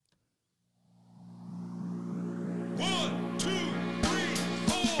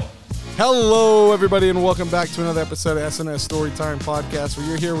Hello, everybody, and welcome back to another episode of S&S Storytime Podcast, where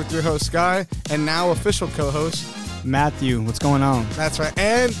you're here with your host, Sky, and now official co-host, Matthew. What's going on? That's right,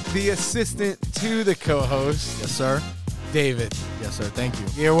 and the assistant to the co-host. Yes, sir. David. Yes, sir. Thank you.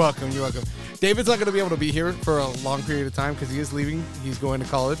 You're welcome. You're welcome. David's not going to be able to be here for a long period of time because he is leaving. He's going to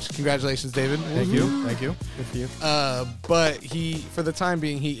college. Congratulations, David. Thank you. Thank you. Good for you. But he, for the time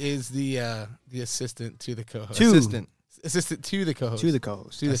being, he is the assistant to the co-host. Assistant to the co-host. To the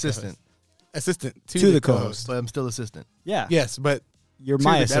co-host. To the Assistant. co-host. Assistant to the co-host. But I'm still assistant. Yeah. Yes, but You're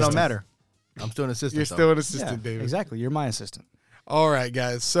my That assistant. don't matter. I'm still an assistant. you're though. still an assistant, Yeah, David. exactly. You're my assistant. All right,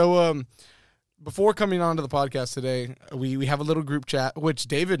 guys. So before coming on to the podcast today, we have a little group chat, which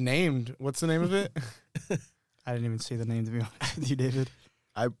David named. What's the name of it? I didn't even see the name, to be honest with you, David.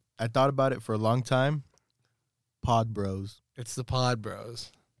 I thought about it for a long time. Pod Bros. It's the Pod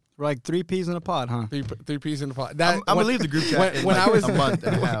Bros. We're like 3 peas in a pod, huh? Three P's in the pod. I'm going to leave the group chat in a month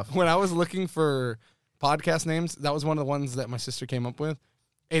and a half. When I was looking for podcast names, that was one of the ones that my sister came up with.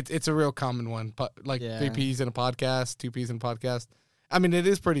 It's a real common one, like Yeah. 3 P's in a podcast, 2 P's in a podcast. I mean, it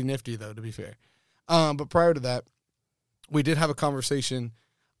is pretty nifty, though, to be fair. But prior to that, we did have a conversation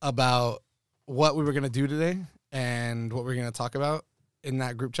about what we were going to do today and what we were going to talk about in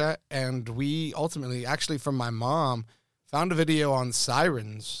that group chat. And we ultimately, actually from my mom, found a video on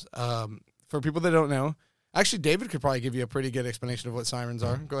sirens. For people that don't know, actually, David could probably give you a pretty good explanation of what sirens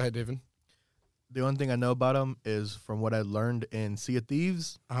are. Go ahead, David. The only thing I know about them is from what I learned in Sea of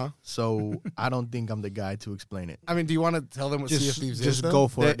Thieves. So I don't think I'm the guy to explain it. I mean, do you want to tell them what Sea of Thieves is? Just though? go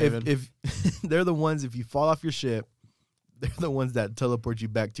for it, David. If they're the ones, if you fall off your ship, they're the ones that teleport you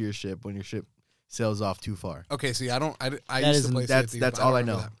back to your ship when your ship sails off too far. Okay, see, I That used to play Sea of That's Thieves, that's but all I don't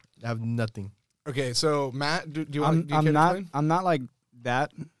know. remember I have nothing. that. Okay, so Matt, do you want? I'm to not. explain? I'm not like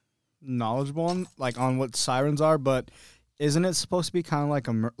that knowledgeable on what sirens are, but isn't it supposed to be kind of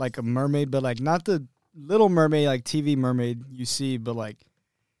like a mermaid, but like not the Little Mermaid, like TV mermaid you see, but like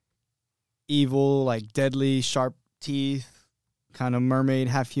evil, like deadly, sharp teeth, kind of mermaid,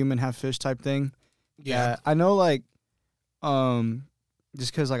 half human, half fish type thing. Yeah. I know, like,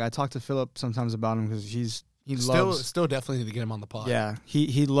 just because like I talk to Philip sometimes about him because he loves. Still definitely need to get him on the pod. Yeah,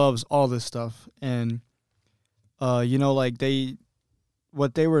 he loves all this stuff, and like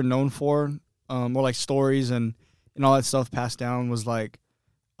what they were known for, more like stories and all that stuff passed down was like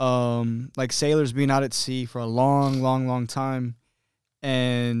sailors being out at sea for a long time,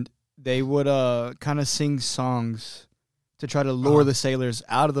 and they would kind of sing songs to try to lure the sailors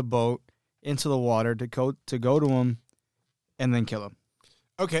out of the boat into the water to go to them, and then kill them.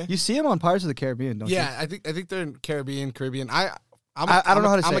 Okay. You see them on Pirates of the Caribbean, don't you? Yeah, I think they're in Caribbean. I don't know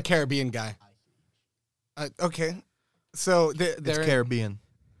how to say I'm a it. Caribbean guy. Okay. So It's they're Caribbean.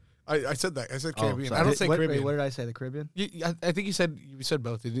 I said that. I said Oh, Caribbean. sorry. I don't say Wait, Caribbean. what did I say? The Caribbean? I think you said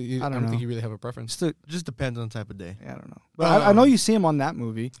both. I don't know. think you really have a preference. Just depends on the type of day. Yeah, I don't know. But I know you see him on that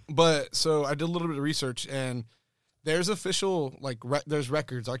movie. But so I did a little bit of research, and there's official there's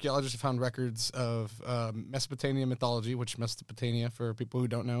records. Archaeologists have found records of Mesopotamian mythology, which Mesopotamia, for people who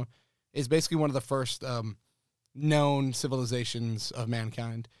don't know, is basically one of the first known civilizations of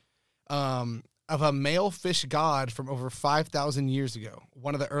mankind. Of a male fish god from over 5,000 years ago.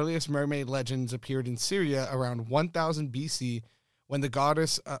 One of the earliest mermaid legends appeared in Syria around 1000 BC when the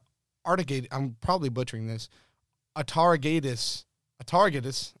goddess Artagatis, I'm probably butchering this, Atargatis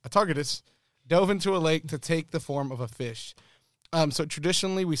dove into a lake to take the form of a fish. So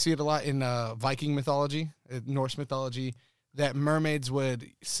traditionally, we see it a lot in Viking mythology, Norse mythology, that mermaids would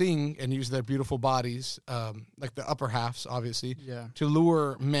sing and use their beautiful bodies, like the upper halves, obviously, to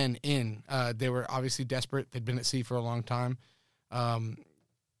lure men in. They were obviously desperate. They'd been at sea for a long time. They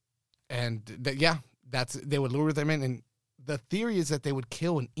would lure them in. And the theory is that they would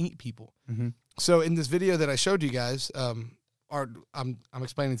kill and eat people. Mm-hmm. So in this video that I showed you guys, I'm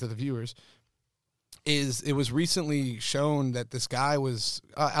explaining to the viewers, it was recently shown that this guy was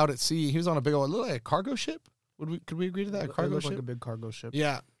out at sea. He was on a big old, looked like a cargo ship. Could we agree to that? A cargo ship? Like a big cargo ship.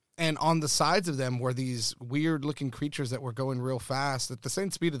 Yeah. And on the sides of them were these weird-looking creatures that were going real fast at the same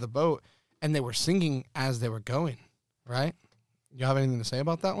speed of the boat, and they were singing as they were going, right? You have anything to say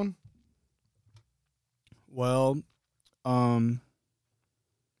about that one? Well, I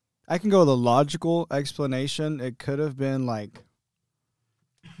can go with a logical explanation. It could have been like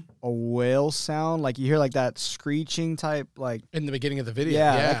a whale sound, like you hear like that screeching type, like In the beginning of the video.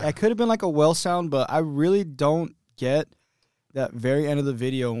 yeah. It could have been like a whale sound, but I really don't get that very end of the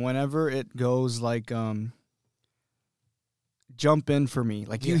video whenever it goes like jump in for me,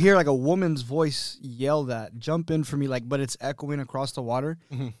 like you hear like a woman's voice yell that jump in for me, like, but it's echoing across the water.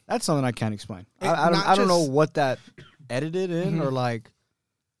 That's something I can't explain. I don't know what that edited in or like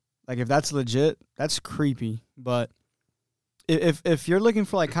Like if that's legit, that's creepy. But if you're looking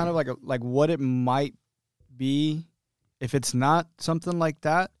for like kind of like what it might be, if it's not something like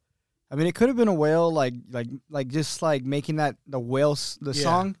that, I mean, it could have been a whale, like just like making that the whale the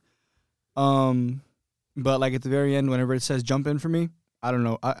song. But like at the very end, whenever it says "jump in for me," I don't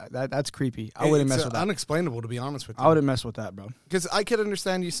know. That's creepy. I wouldn't mess with that. Unexplainable, to be honest with you. I wouldn't mess with that, bro. Because I could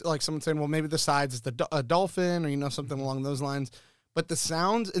understand you like someone saying, "Well, maybe the sides is a dolphin," or something along those lines. But the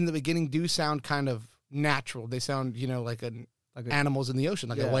sounds in the beginning do sound kind of natural. They sound like animals in the ocean,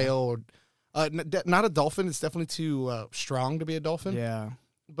 like a whale or not a dolphin. It's definitely too strong to be a dolphin. Yeah.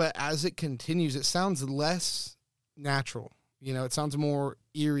 But as it continues, it sounds less natural. It sounds more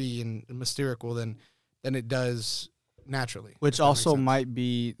eerie and mystical than it does naturally. Which also might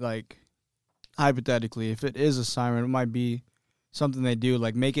be, like, hypothetically, if it is a siren, it might be something they do,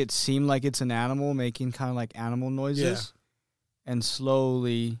 like make it seem like it's an animal, making kind of like animal noises, and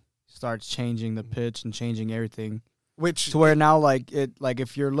slowly starts changing the pitch and changing everything. Which to where now, like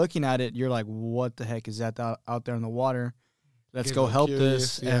if you're looking at it, you're like, what the heck is that out there in the water? Let's go help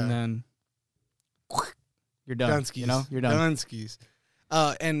this, and then you're done. Dunskies. You're done. Dunskies.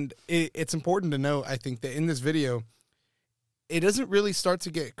 And it's important to know, I think, that in this video, it doesn't really start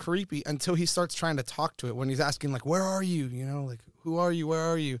to get creepy until he starts trying to talk to it. When he's asking, like, where are you? Like, who are you? Where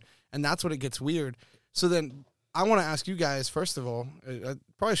are you? And that's when it gets weird. So then I want to ask you guys, first of all, I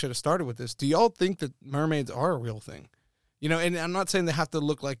probably should have started with this. Do y'all think that mermaids are a real thing? And I'm not saying they have to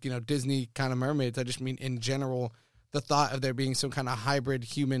look like, Disney kind of mermaids. I just mean in general, the thought of there being some kind of hybrid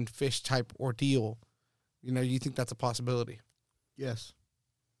human fish type ordeal. You think that's a possibility? Yes.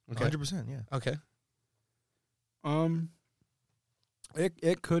 Okay. 100%, yeah. Okay.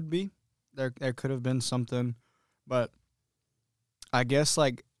 It could be. There could have been something, but I guess,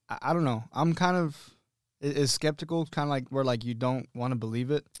 like, I don't know. I'm kind of is skeptical, kind of like where, like, you don't want to believe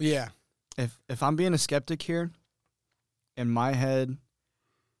it. Yeah. If I'm being a skeptic here, in my head,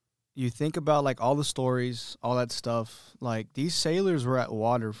 you think about, like, all the stories, all that stuff. Like, these sailors were at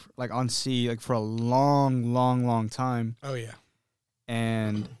water, like, on sea, like, for a long, long, long time. Oh, yeah.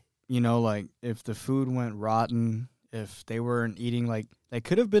 And, like, if the food went rotten, if they weren't eating, like, they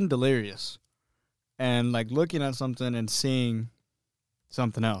could have been delirious. And, like, looking at something and seeing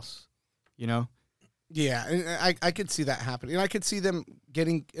something else, Yeah, and I could see that happening. And I could see them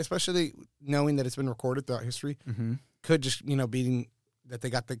getting, especially knowing that it's been recorded throughout history, could just, being that they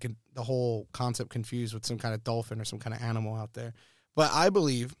got the whole concept confused with some kind of dolphin or some kind of animal out there. But I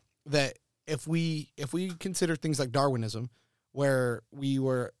believe that if we consider things like Darwinism, where we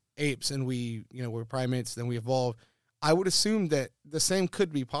were apes and we, were primates, then we evolved, I would assume that the same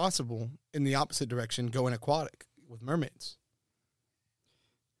could be possible in the opposite direction, going aquatic with mermaids.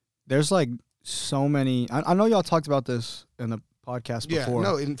 There's, like, so many. I know y'all talked about this in the podcast before. Yeah,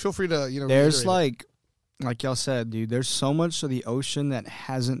 no, and feel free to, there's, like y'all said, dude, there's so much of the ocean that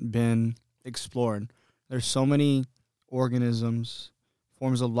hasn't been explored. There's so many organisms,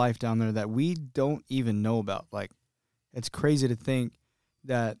 forms of life down there that we don't even know about. Like, it's crazy to think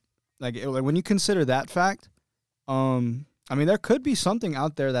that, like when you consider that fact, I mean, there could be something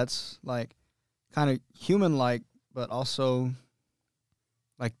out there that's, like, kind of human-like, but also,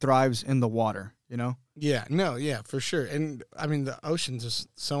 like, thrives in the water, Yeah, no, yeah, for sure. And, I mean, the ocean's just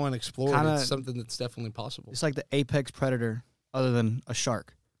so unexplored. It's something that's definitely possible. It's like the apex predator other than a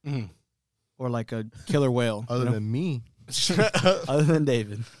shark. Mm-hmm. Or like a killer whale. Other than me. Other than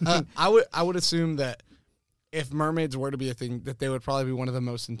David. I would assume that if mermaids were to be a thing, that they would probably be one of the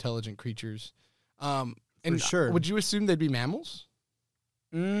most intelligent creatures. And for sure. Would you assume they'd be mammals?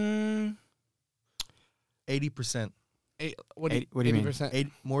 80%. What do you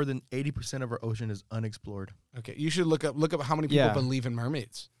mean? More than 80% of our ocean is unexplored. Okay, you should look up how many people believe in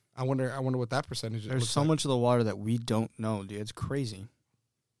mermaids. I wonder what that percentage is. There's so much of the water that we don't know, dude. It's crazy.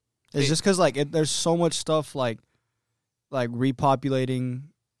 It's just because, like, there's so much stuff, like repopulating.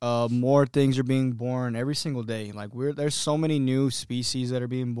 More things are being born every single day. Like, there's so many new species that are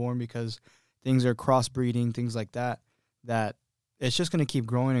being born because things are crossbreeding, things like that. That it's just gonna keep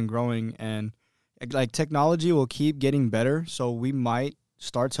growing and growing, and like technology will keep getting better. So we might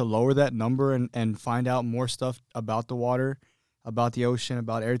start to lower that number and find out more stuff about the water, about the ocean,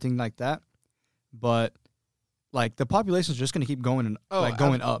 about everything like that. But, like, the population is just going to keep going and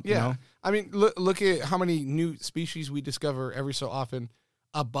going up. Yeah. I mean, look at how many new species we discover every so often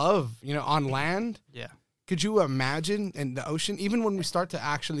above, on land. Yeah. Could you imagine in the ocean, even when we start to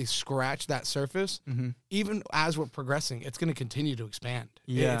actually scratch that surface, even as we're progressing, it's going to continue to expand.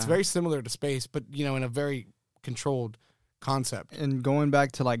 Yeah. It's very similar to space, but, in a very controlled concept. And going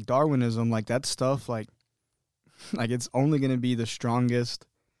back to, like, Darwinism, like, that stuff, like it's only going to be the strongest,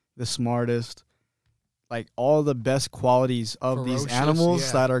 the smartest, like all the best qualities of these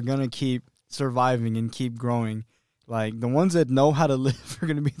animals that are gonna keep surviving and keep growing. Like the ones that know how to live are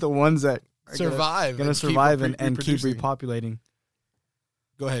gonna be the ones that are gonna survive and keep repopulating.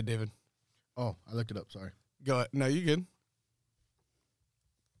 Go ahead, David. Oh, I looked it up. Sorry. Go ahead. No, you good.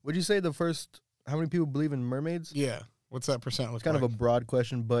 Would you say how many people believe in mermaids? Yeah. What's that percent? It's kind of a broad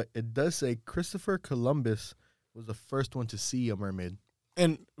question, but it does say Christopher Columbus was the first one to see a mermaid.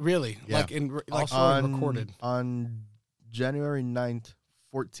 And really? Yeah. Recorded. On January 9th,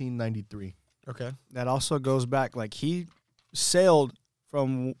 1493. Okay. That also goes back, like he sailed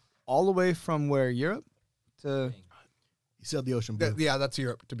from all the way from where, Europe to... He sailed the ocean blue. Yeah, that's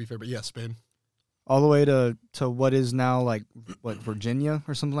Europe, to be fair, but yes, Spain. All the way to what is now like Virginia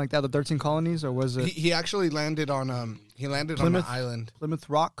or something like that, the 13 colonies, or was it? He actually landed on Plymouth, on an island. Plymouth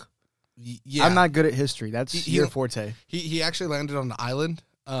Rock. Yeah, I'm not good at history. That's your forte. He actually landed on the island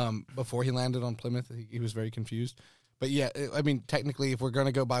before he landed on Plymouth. He was very confused. But yeah, I mean, technically, if we're going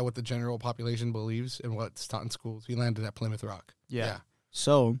to go by what the general population believes and what's taught in schools, he landed at Plymouth Rock. Yeah.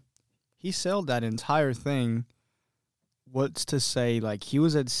 So he sailed that entire thing. What's to say, like, he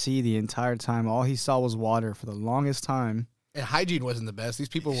was at sea the entire time. All he saw was water for the longest time. And hygiene wasn't the best. These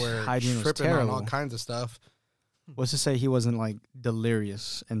people were tripping on all kinds of stuff. What's to say he wasn't, like,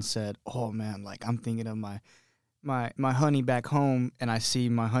 delirious and said, oh, man, like, I'm thinking of my honey back home, and I see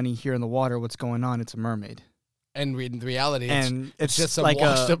my honey here in the water. What's going on? It's a mermaid. And in reality, it's just some like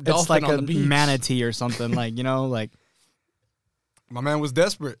washed-up dolphin on the beach. Manatee or something, like, you know, like. My man was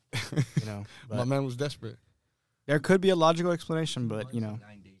desperate. You know. My man was desperate. There could be a logical explanation, but, you know.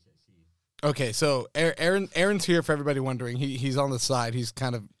 Okay, so Aaron's here for everybody wondering. He's on the side. He's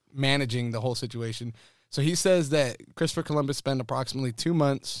kind of managing the whole situation. So he says that Christopher Columbus spent approximately 2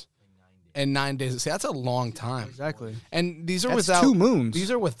 months and 9 days. See, that's a long time. Exactly. And these are that's without 2 moons.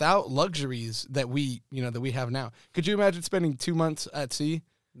 These are without luxuries that we have now. Could you imagine spending 2 months at sea?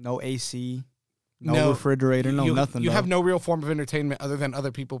 No AC, no refrigerator, nothing. You have no real form of entertainment other than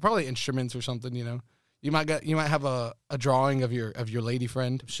other people, probably instruments or something, you know. You might have a drawing of your lady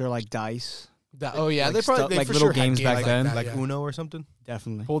friend. I'm sure, like dice. Oh yeah, like they probably like for little sure games had back games then, like Uno or something.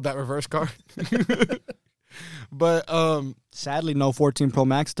 Definitely. Hold that reverse card. But sadly, no 14 Pro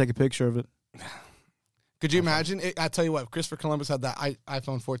Max to take a picture of it. Could you imagine? I tell you what, if Christopher Columbus had that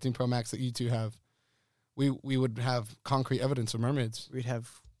iPhone 14 Pro Max that you two have, we would have concrete evidence of mermaids. We'd have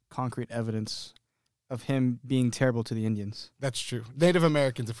concrete evidence of him being terrible to the Indians. That's true. Native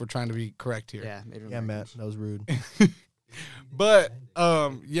Americans, if we're trying to be correct here. Yeah, Native Matt, Americans. that was rude. But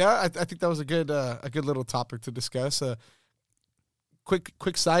I think that was a good little topic to discuss.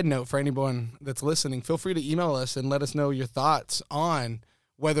 Quick side note for anyone that's listening: feel free to email us and let us know your thoughts on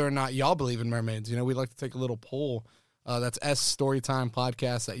whether or not y'all believe in mermaids. You know, we'd like to take a little poll. That's Storytime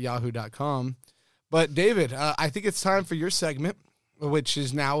Podcast at yahoo.com. But David, I think it's time for your segment, which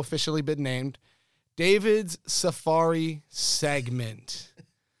has now officially been named David's Safari Segment.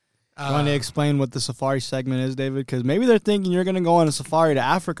 You want to explain what the safari segment is, David? Because maybe they're thinking you're going to go on a safari to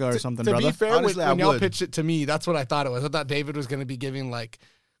Africa or something, brother. To be fair, honestly, when y'all pitched it to me, that's what I thought it was. I thought David was going to be giving, like,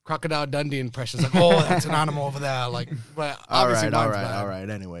 Crocodile Dundee impressions. Like, oh, that's an animal over there. Like, but obviously all right.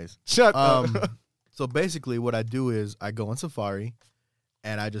 Anyways. Shut up. So basically what I do is I go on safari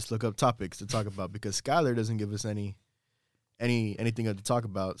and I just look up topics to talk about because Skylar doesn't give us anything to talk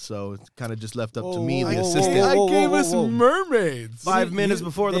about, so it's kind of just left up to me, the assistant. I gave us mermaids 5 minutes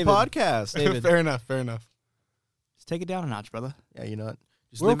before David, the podcast. David. Fair enough. Just take it down a notch, brother. Yeah, you know what?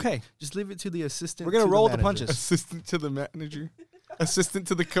 We're okay. Just leave it to the assistant. We're going to roll the punches. Assistant to the manager. Assistant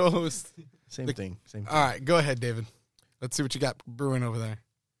to the co-host. Same thing. All right, go ahead, David. Let's see what you got brewing over there.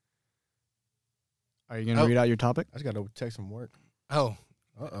 Are you going to read out your topic? I just got to text from work. Oh.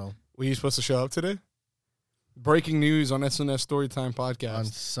 Uh-oh. Were you supposed to show up today? Breaking news on S&S Storytime Podcast. On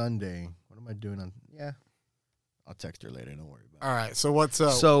Sunday. What am I doing on... Yeah. I'll text her later. Don't worry about it. All right. So what's the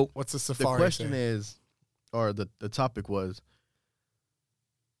safari? The question is, or the topic was,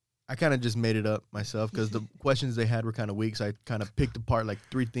 I kind of just made it up myself because the questions they had were kind of weak. So I kind of picked apart like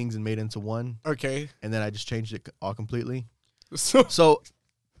 3 things and made it into one. Okay. And then I just changed it all completely. So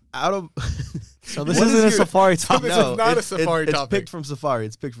out of... So this isn't a safari topic. This is not a safari topic. It's picked from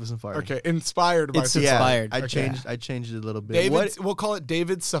safari. Okay, inspired by safari. Inspired. I changed it a little bit. We'll call it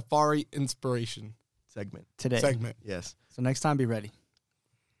David's Safari Inspiration segment. Today. Yes. So next time, be ready.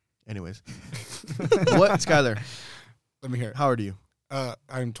 Anyways. What, Skylar? Let me hear it. How old are you?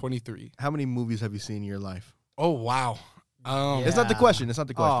 I'm 23. How many movies have you seen in your life? Oh, wow. It's not the question. It's not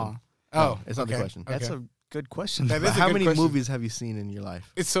the question. Oh. It's not the question. That's a good question. How many movies have you seen in your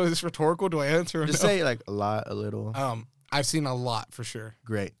life? Is this rhetorical? Do I answer? Just say like a lot, a little. I've seen a lot for sure.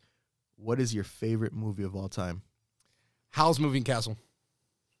 Great. What is your favorite movie of all time? Howl's Moving Castle.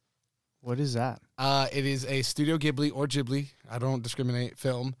 What is that? It is a Studio Ghibli or Ghibli. I don't discriminate.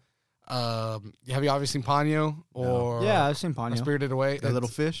 Film. Have you ever seen Ponyo or Yeah, I've seen Ponyo. Spirited Away? The little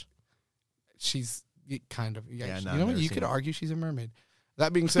fish. She's kind of. Yeah, Yeah, no, you I've know what? never You seen could it. argue she's a mermaid.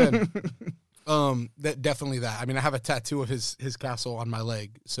 That being said, that definitely that. I mean, I have a tattoo of his castle on my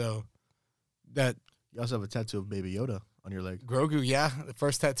leg. So that You also have a tattoo of Baby Yoda on your leg. Grogu, yeah, the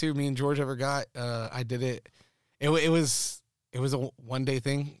first tattoo me and George ever got. I did it. It was a one-day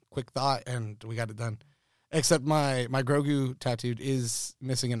thing, quick thought, and we got it done. Except my Grogu tattooed is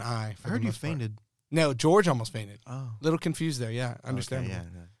missing an eye. I heard you fainted. No, George almost fainted. Oh, Little confused there. Yeah, understandable. Okay,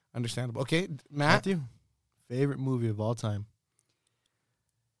 yeah. Understandable. Okay, Matt. Matthew, favorite movie of all time?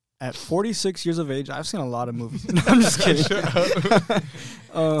 At 46 years of age, I've seen a lot of movies. No, I'm just kidding. Shut up.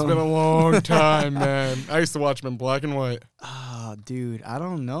 It's been a long time, man. I used to watch them in black and white. Dude, I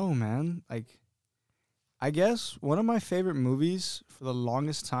don't know, man. Like, I guess one of my favorite movies for the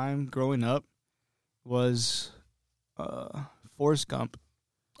longest time growing up was Forrest Gump.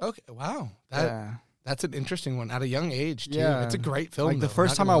 Okay, wow. Yeah. That's an interesting one at a young age, too. Yeah. It's a great film. Like, the though,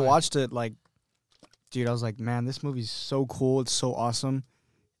 first not time I gonna lie. watched it, like, dude, I was like, man, this movie's so cool. It's so awesome.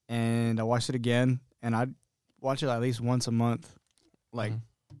 And I watched it again, and I'd watch it at least once a month. Like,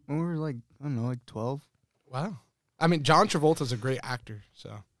 when we were, like, I don't know, like 12. Wow. I mean, John Travolta's a great actor,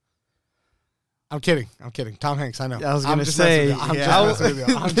 so. I'm kidding. Tom Hanks, I know. I was I'm gonna just say, messing with you. yeah. I'm just messing with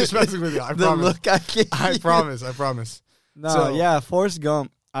you. I'm just messing with you. I The promise. look I gave I you. promise. No, So- yeah, Forrest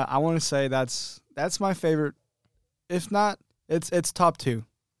Gump. I want to say that's my favorite. If not, it's top 2.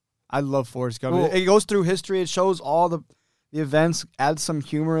 I love Forrest Gump. Well- It goes through history. It shows all the events, adds some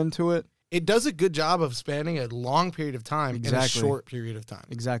humor into it. It does a good job of spanning a long period of time in a Exactly. short period of time.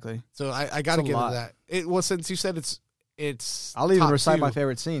 Exactly. So I got to It's a give it lot. that. Well, since you said it's I'll even top recite 2. my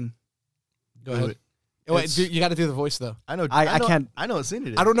favorite scene. Go Do ahead. it. Wait, you got to do the voice though. I know. I can't- I know what scene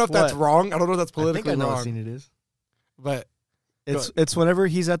it is. I don't know if that's What? wrong. I don't know if that's I think politically I know what wrong. scene it is. But It's whenever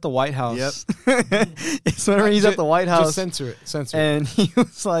he's at the White House. It's whenever he's at the White just House, censor it. and he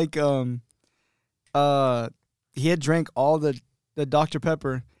was like, he had drank all the Dr.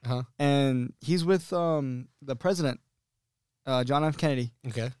 Pepper, Uh-huh. and he's with the president, John F. Kennedy.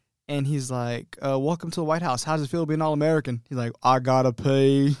 Okay. And he's like, welcome to the White House. How does it feel being all-American? He's like, I gotta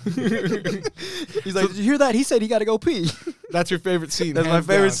pay. He's like, did you hear that? He said he gotta go pee. That's your favorite scene. That's my hands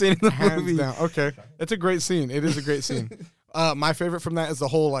favorite down. scene in the Hands movie. down. Okay. It's a great scene. It is a great scene. My favorite from that is the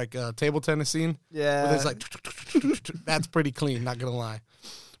whole like table tennis scene. Yeah. Where there's like, that's pretty clean, not going to lie.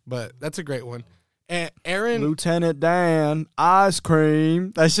 But that's a great one. And Aaron, Lieutenant Dan, ice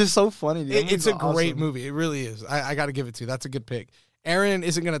cream. That's just so funny. Dude. it's a great Awesome. movie. It really is. I got to give it to you. That's a good pick. Aaron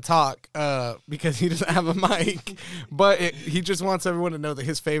isn't going to talk because he doesn't have a mic, but he just wants everyone to know that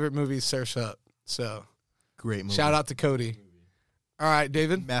his favorite movie is Surf's Up. So Great movie. shout out to Cody. All right,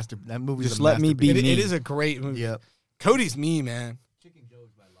 David. That movie. Just let me be It me. is a great movie. Yep. Cody's me, man.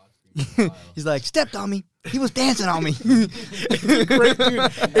 He's like, stepped on me. He was dancing on me. Great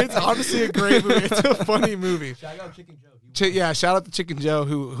dude. It's honestly a great movie. It's a funny movie. Shout out Chicken Joe. Yeah, shout out to Chicken Joe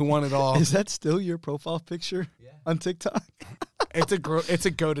who won it all. Is that still your profile picture on TikTok? It's a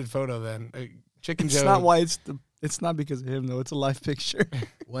goated photo then. Chicken It's Joe. not why it's not because of him though. It's a live picture.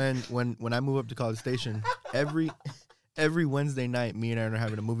 When I move up to College Station, every Wednesday night, me and Aaron are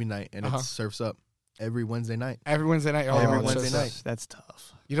having a movie night, and Uh-huh. it Surfs Up every Wednesday night. Every Wednesday night. Every that's Wednesday so night. tough. That's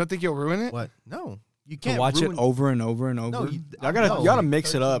tough. You don't think you'll ruin it? What? No, you To can't watch ruin- it over and over and over. No, you gotta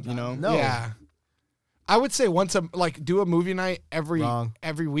mix it up. You know. No. Yeah. I would say do a movie night every Wrong.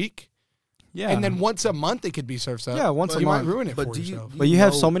 week. Yeah. And then once a month it could be Surf's Up. Yeah, once a you month. might ruin it But for do you- yourself. But you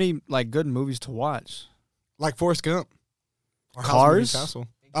have know- so many like good movies to watch. Like Forrest Gump. Or House Cars? Moving Castle.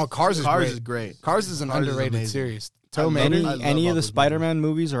 Oh, Cars is Cars great. is great. Cars is an Cars is underrated amazing. series. I Toe love Mater. it. I love Any all of the those Spider-Man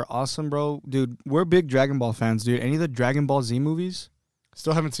movies are awesome, bro. Dude, we're big Dragon Ball fans, dude. Any of the Dragon Ball Z movies,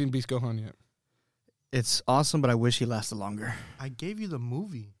 Still haven't seen Beast Gohan yet. it's awesome, but I wish he lasted longer. I gave you the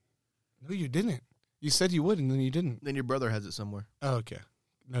movie. No, you didn't. You said you would, and then you didn't. Then your brother has it somewhere. Oh, okay.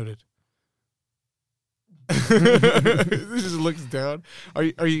 Noted. This just looks down. Are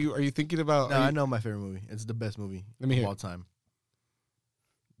you thinking about? No, are you- I know my favorite movie. It's the best movie Let me of hear all it. time.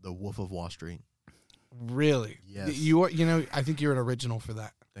 The Wolf of Wall Street. Really? Yes. You are. You know, I think you're an original for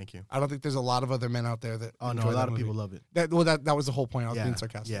that. Thank you. I don't think there's a lot of other men out there that. Oh no, enjoy a lot that of movie. people love it. That was the whole point. I was yeah, being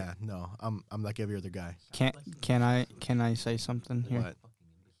sarcastic. yeah. No, I'm like every other guy. Can I say something here? What?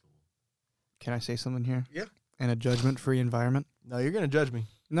 Can I say something here? Yeah. In a judgment-free environment? No, you're gonna judge me.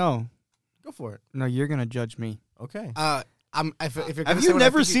 No, Go for it. no, you're gonna judge me. Okay. If you're gonna Have say you what I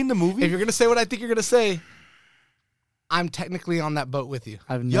never think seen the movie? If you're gonna say what I think you're gonna say, I'm technically on that boat with you.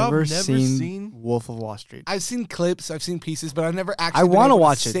 I've Y'all never never seen seen- Wolf of Wall Street. I've seen clips, I've seen pieces, but I've never actually. I been want to able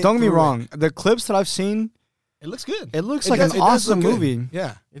watch it. sit Don't get me through wrong. The clips that I've seen, It looks good. it looks It like does- an it does look awesome good. movie.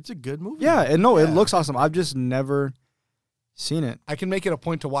 Yeah, It's a good movie. Yeah, and no, it Yeah. looks awesome. I've just never seen it. I can make it a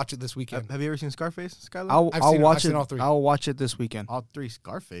point to watch it this weekend. Have you ever seen Scarface, Skylar? I'll watch I've seen it. all 3. I'll watch it this weekend. All 3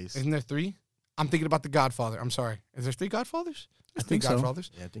 Scarface. Isn't there 3? I'm thinking about The Godfather. I'm sorry. Is there 3 Godfathers? There's 3 think so.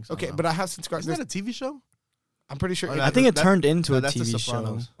 Godfathers. Yeah, I think so. Okay, but I have seen isn't Scarface. that a TV show? I'm pretty sure. Oh, no, I think it that- turned into no, a that's The TV show.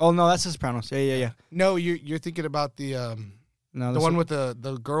 Sopranos. Oh no, that's The Sopranos. Yeah. No, you're thinking about the No, the one with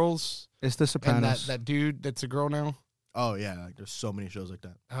the girls it's The and Sopranos. that dude that's a girl now. Oh yeah, like, there's so many shows like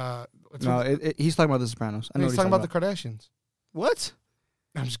that. No, he's talking about The Sopranos. I know he's what talking about the Kardashians. what?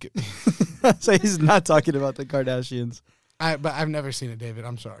 I'm just kidding. So he's not talking about the Kardashians. But I've never seen it, David.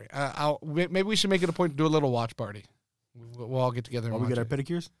 I'm sorry. Maybe we should make it a point to do a little watch party. We'll all get together and While we watch get our it.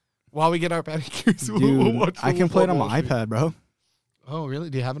 pedicures. While we get our pedicures, Dude, we'll watch I can play it on Wall my Street. iPad, bro. Oh, really?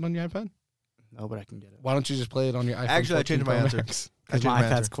 Do you have it on your iPad? No, but I can get it. Why don't you just play it on your iPhone? Actually, I changed 14 my Pro answer. Max? Because my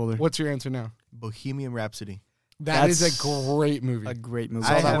iPad's cooler. What's your answer now? Bohemian Rhapsody. That is That's a great movie. A great movie.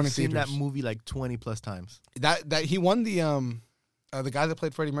 Saw I that one in have seen that theaters. movie like 20 plus times. That he won the guy that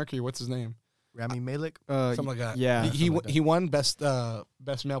played Freddie Mercury. What's his name? Rami Malek. Something like that. Yeah. He something like that. won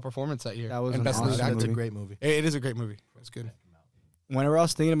best male performance that year. That was and an best awesome lead That's actor. a movie. great movie. It is a great movie. It's good. Whenever I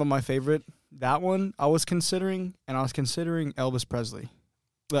was thinking about my favorite, that one I was considering, and I was considering Elvis Presley.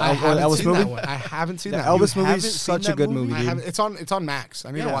 The I haven't Elvis seen movie. that one. I haven't seen The that. Elvis You movie haven't is seen such a that good movie? movie. I Dude. haven't. It's on Max.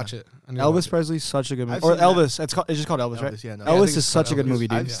 I need to Yeah. watch it. I need to watch Elvis it. Presley's such a good movie. I've Or seen that. Elvis. It's just called Elvis, right? Elvis, yeah, no. Yeah, I Elvis think is it's such a called good Elvis. movie,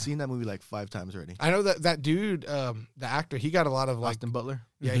 dude. I've Yeah. seen that movie like 5 times already. I know that dude, the actor, he got a lot of like, Austin Butler.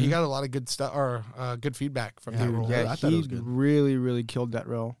 yeah, he got a lot of good stuff or good feedback from that Dude, role. yeah. Yeah, I thought it he was good. really, really killed that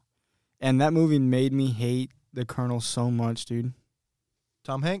role. And that movie made me hate the Colonel so much, dude.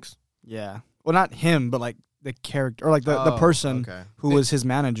 Tom Hanks. Yeah. Well, not him, but like the character, or like the Oh, person Okay. who was his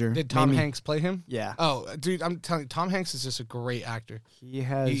manager. Did Tom made me- Hanks play him? Yeah. Oh, dude, I'm telling you, Tom Hanks is just a great actor. He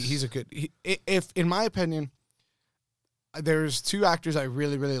has. He's a good. If in my opinion, there's 2 actors I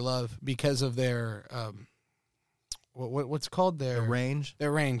really really love because of their what's it called The Range.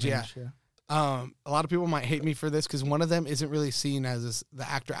 their range. Yeah. A lot of people might hate me for this because one of them isn't really seen as the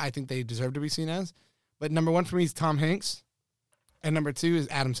actor I think they deserve to be seen as. But number 1 for me is Tom Hanks, and number 2 is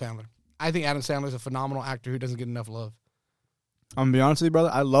Adam Sandler. I think Adam Sandler is a phenomenal actor who doesn't get enough love. I'm gonna be honest with you, brother.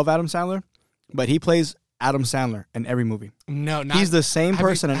 I love Adam Sandler, but he plays Adam Sandler in every movie. No, not He's the same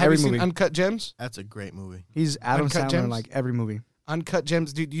person in have every you seen movie. Uncut Gems? That's a great movie. He's Adam Uncut Sandler in Gems? like every movie. Uncut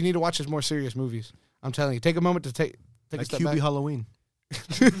Gems, dude. You need to watch his more serious movies. I'm telling you, take a moment to take a Like step QB back. Halloween.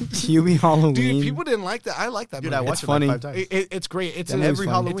 QB Halloween. Dude, people didn't like that. I like that Dude, movie. I watched it funny. like 5 times. It's great. It's That an, movie's Every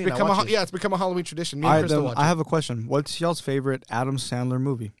funny. Halloween, It's become I watch it. it's become a Halloween tradition. Me All and right, Crystal then, watch I it. have a question. What's y'all's favorite Adam Sandler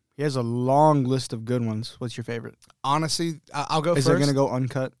movie? He has a long list of good ones. What's your favorite? Honestly, I'll go Is first. it gonna go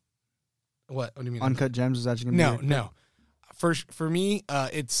uncut? What do you mean? Uncut Gems is actually gonna be No. For me,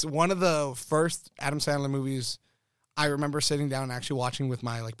 it's one of the first Adam Sandler movies I remember sitting down and actually watching with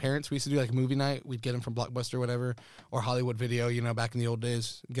my parents. We used to do a movie night. We'd get them from Blockbuster or whatever, or Hollywood Video, back in the old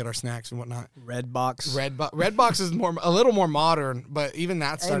days, get our snacks and whatnot. Redbox. Redbox is a little more modern, but even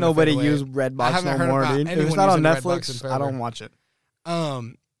that's Ain't starting nobody to fade away. use I Redbox haven't no heard more, about dude. If anyone it's not on using Redbox in Netflix, I forever. don't watch it.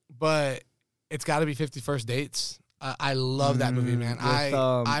 But it's got to be 50 First Dates. I love that movie, man.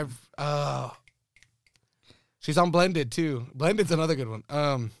 With, She's on Blended too. Blended's another good one.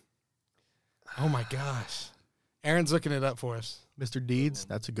 Oh my gosh, Aaron's looking it up for us. Mr. Deeds.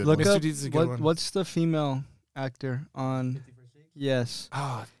 That's a good Look one. Mr. up Deeds is a good one. what's the female actor on? Yes,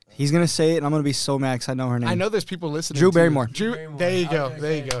 Oh, he's gonna say it, and I'm gonna be so mad because I know her name. I know there's people listening. Drew too. Barrymore. There you go.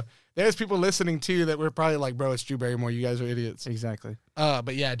 There you go. There's people listening too that we're probably like, bro, it's Drew Barrymore. You guys are idiots. Exactly.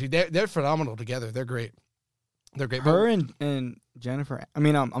 But yeah, dude, they're phenomenal together. They're great. They're great. Her and Jennifer. I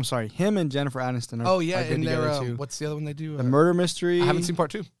mean, I'm sorry. Him and Jennifer Aniston. Are, Oh yeah, are good and together they're too. what's the other one they do? The murder mystery. I haven't seen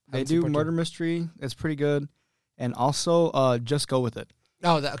part 2. They do murder mystery. It's pretty good. And also, Just Go With It.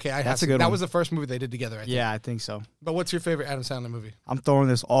 Oh, okay. That's a good That one. was the first movie they did together. I think. Yeah, I think so. But what's your favorite Adam Sandler movie? I'm throwing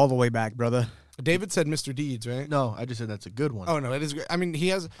this all the way back, brother. David said Mr. Deeds, right? No, I just said that's a good one. Oh no, it is great. I mean, he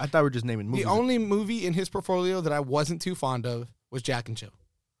has I thought we were just naming movies. the only movie in his portfolio that I wasn't too fond of was Jack and Jill.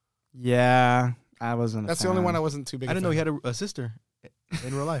 Yeah, I wasn't. That's the only one I wasn't too big. I didn't know he had a sister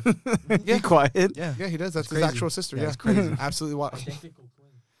in real life. Be quiet. Yeah. Yeah, he does. That's his crazy. actual sister. Yeah, Yeah, it's crazy. Absolutely wild.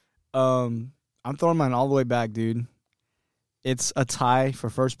 I'm throwing mine all the way back, dude. It's a tie for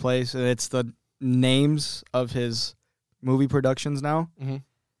first place, and it's the names of his movie productions now. Mm-hmm.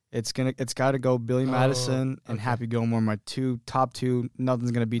 It's got to go Billy Madison and okay. Happy Gilmore, my top two.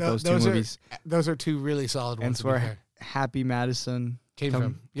 Nothing's gonna beat those two movies. Those are 2 really solid And ones. it's to be where fair. Happy Madison Came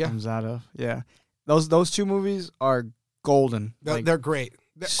from. Yeah. comes out of. Yeah, those 2 movies are golden. They're great.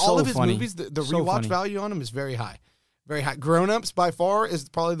 So all of his funny. movies, the So rewatch funny. value on them is very high. Very high. Grown Ups by far is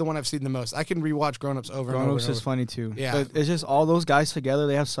probably the one I've seen the most. I can rewatch Grown Ups over and over. Grown Ups and is over. funny too. Yeah. But it's just all those guys together.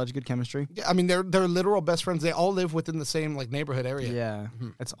 They have such good chemistry. Yeah, I mean, they're literal best friends. They all live within the same like neighborhood area. Yeah,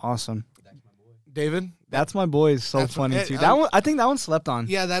 it's awesome. David? That's my boy is so That's funny what- too. That one, I think that one slept on.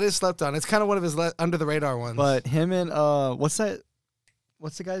 Yeah, that is slept on. It's kind of one of his under the radar ones. But him and what's that?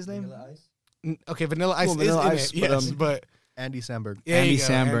 What's the guy's name? Okay, Vanilla Ice Well, Vanilla is in Ice, it. Yes, but, but Andy Samberg. yeah, Andy you go,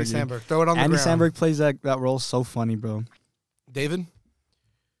 Samberg, Andy dude. Samberg. Throw it on Andy the ground. Samberg plays that role so funny, bro. David?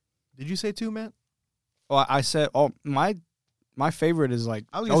 Did you say 2, Matt? Oh, I said, my favorite is like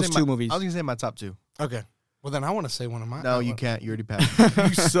I was gonna those say two my, movies. I was gonna say my top 2. Okay. Well, then I want to say one of mine. No, you can't. You already passed.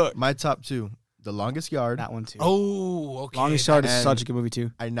 You suck. My top 2: The Longest Yard. That one too. Oh, okay. Longest Yard is and- such a good movie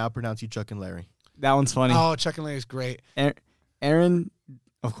too. I now pronounce you Chuck and Larry. That one's funny. Oh, Chuck and Larry is great. Aaron,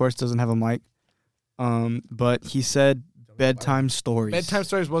 of course, doesn't have a mic, but he said bedtime stories. Bedtime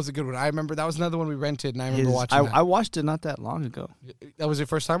Stories was a good one. I remember that was another one we rented, and I remember watching that. I watched it not that long ago. That was your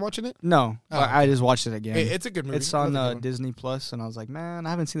first time watching it? No, Oh, I just watched it again. It's a good movie. It's on Another good one. Disney Plus, and I was like, man,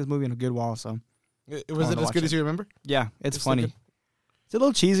 I haven't seen this movie in a good while. So Was wanna it as watch good it. as you remember? yeah, it's Still funny. good? It's a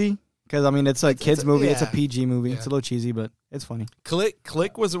little cheesy because I mean it's a kids movie. It's a yeah. PG movie. It's Yeah. a little cheesy, but it's funny.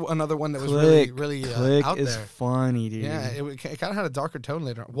 Click was another one that was Click, really Click out is there. funny, dude. Yeah, it kind of had a darker tone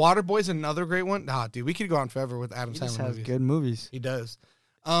later on. Waterboy's another great one. Nah, dude, we could go on forever with Adam he Sandler just has movies. good movies. He does.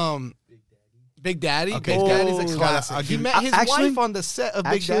 Big Daddy. Okay. Big Daddy's a Oh, classic. I'll He give- met his actually- wife on the set of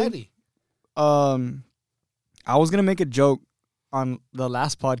Big actually- Daddy. I was gonna make a joke on the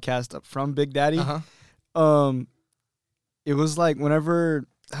last podcast from Big Daddy. Uh-huh. It was like whenever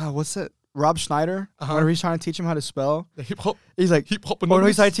what's it? Rob Schneider. Uh-huh. Whenever he's trying to teach him how to spell, The hip hop. he's like, Hip hop. oh no,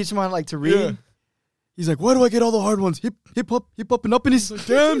 he's trying to teach him how to read. Yeah. He's like, why do I get all the hard ones? Hip hop, and up, and he's like,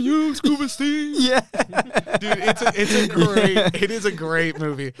 Damn you, Scuba Steve. yeah. Dude, it is a great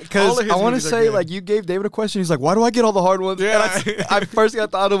movie. Because All of his I want to movies are say, good. like, you gave David a question. He's like, why do I get all the hard ones? Yeah. And I first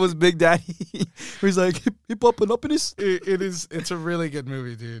thought it was Big Daddy. He's like, hip hop, and up, and he's. It's a really good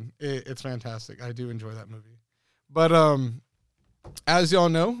movie, dude. It's fantastic. I do enjoy that movie. But as y'all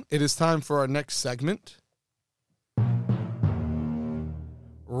know, it is time for our next segment.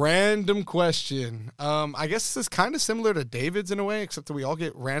 Random question. I guess this is kind of similar to David's in a way, except that we all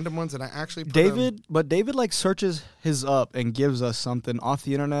get random ones, and I actually put David like searches his up and gives us something off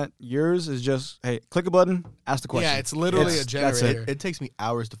the internet. Yours is just, hey, click a button, ask the question. Yeah, it's literally a That's generator. It takes me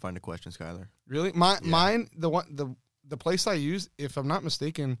hours to find a question, Skylar. Really? Mine, the place I use, if I'm not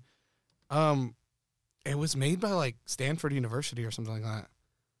mistaken, it was made by like Stanford University or something like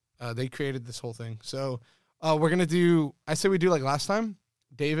that. They created this whole thing. So we're gonna do. I say we do like last time.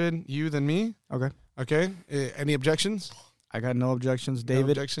 David, you, then me. Okay. Okay. Any objections? I got no objections.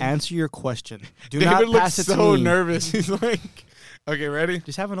 David, objections? answer your question. Do David not looks pass it so to me. nervous. He's like, okay, ready?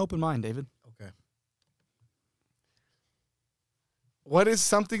 Just have an open mind, David. Okay. What is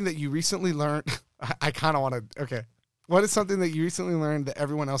something that you recently learned? I kind of want to. Okay. What is something that you recently learned that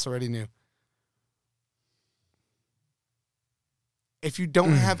everyone else already knew? If you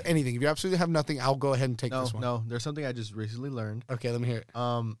don't have anything, if you absolutely have nothing, I'll go ahead and take this one. No, there's something I just recently learned. Okay, let me hear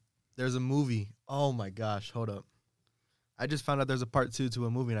it. There's a movie. Oh my gosh, hold up. I just found out there's a part 2 to a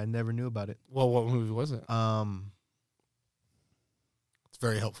movie and I never knew about it. Well, what movie was it? It's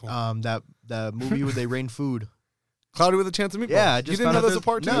very helpful. That movie where they rain food. Cloudy with a Chance of Meatballs. Yeah, I you just didn't found know out there's a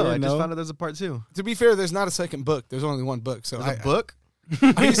part two? No, I No. just found out there's a part 2. To be fair, there's not a second book. There's only one book. So There's a book?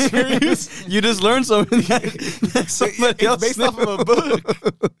 Are you serious? You just learned something. It's based off of a book.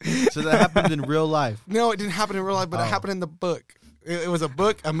 So that happened in real life. No, it didn't happen in real life, but it Oh. happened in the book. It was a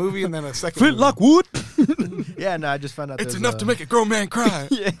book, a movie, and then a second Flintlock movie. Wood. Yeah, no, I just found out It's there's enough to make a grown man cry,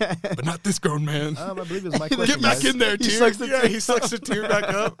 Yeah. but not this grown man. I believe it was my question. Get back guys. in there, He Tear. sucks the Yeah, tear he sucks the tear back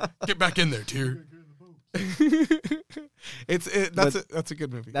up. Get back in there, Tear. That's a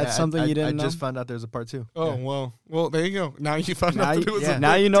good movie. That's something you didn't know? I just found out there's a part 2. Oh, well, there you go. Now you found out that it was a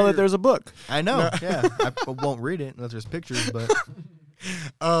Now book, you know that too. there's a book. I know. Yeah, I won't read it unless there's pictures. But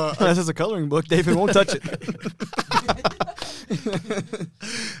This is a coloring book. David won't touch it.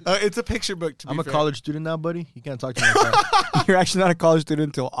 It's a picture book, to be I'm a fair. college student now, buddy. You can't talk to me like that. You're actually not a college student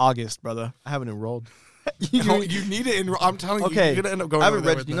until August, brother. I haven't enrolled. You need to enroll. I'm telling you, Okay. you're going to end up going I haven't over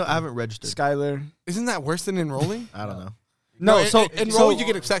there registered. with I haven't registered. Skylar. Isn't that worse than enrolling? I don't know. No, so enroll, you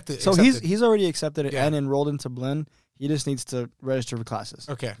get accepted. So he's already accepted it Yeah. and enrolled into Blinn. He just needs to register for classes.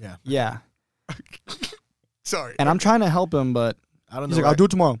 Okay. Yeah. Yeah. Sorry. And I'm trying to help him, but I don't know. he's like, I'll do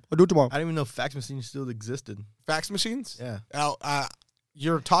it tomorrow. I didn't even know fax machines still existed. Fax machines? Yeah.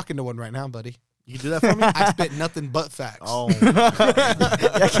 You're talking to one right now, buddy. You can do that for me? I spit nothing but facts. Oh.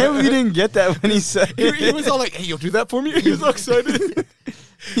 I can't believe you didn't get that when he said He was all like, hey, you'll do that for me? He was all excited.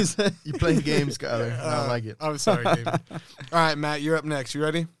 he said, You playing games, Skyler. I don't like it. I'm sorry, David. All right, Matt, you're up next. You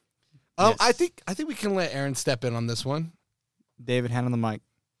ready? Yes. I think we can let Aaron step in on this one. David, hand on the mic.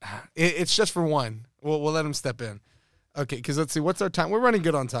 It's just for one. We'll let him step in. Okay, because let's see. What's our time? We're running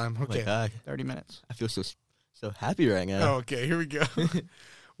good on time. Oh my Okay. God. 30 minutes. I feel so happy right now. Oh, okay, here we go.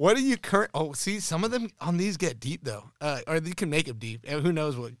 What are you Oh, see, some of them on these get deep, though. Or you can make them deep. And who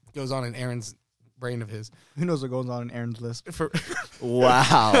knows what goes on in Aaron's brain of his. Who knows what goes on in Aaron's list?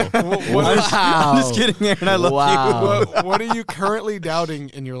 Wow. I'm just kidding, Aaron. I love Wow. What are you currently doubting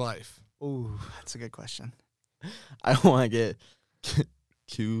in your life? you. Ooh, that's a good question. I don't want to get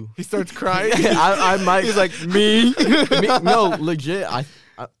too. He starts crying. I might. He's like, me? No, legit.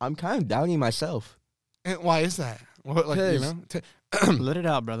 I'm kind of doubting myself. And why is that? What, like, you know? Let it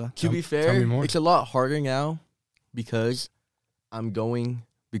out, brother. To be tell me fair, more. it's a lot harder now because I'm going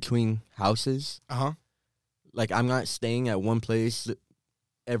between houses. Uh-huh. Like, I'm not staying at one place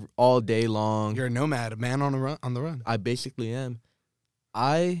all day long. You're a nomad, a man on the run. I basically am.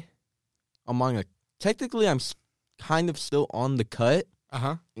 I'm technically, I'm kind of still on the cut.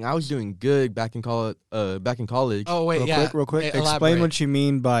 Uh-huh. And I was doing good back in college. Oh, wait, Real quick. Elaborate. Explain what you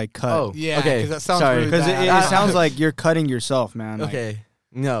mean by cut. Oh, Yeah, okay. 'cause that sounds Sorry. really Because bad. it sounds like you're cutting yourself, man. Like, Okay.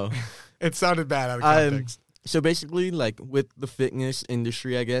 No. It sounded bad out of context. So basically, like with the fitness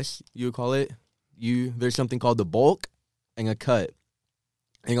industry, I guess you would call it, there's something called the bulk and a cut.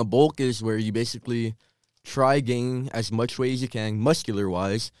 And a bulk is where you basically try gaining as much weight as you can, muscular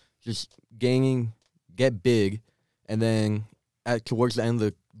wise, just get big, and then towards the end of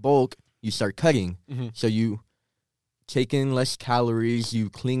the bulk, you start cutting. Mm-hmm. So you take in less calories, you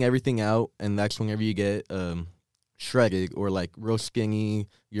clean everything out, and that's whenever you get shredded or like real skinny,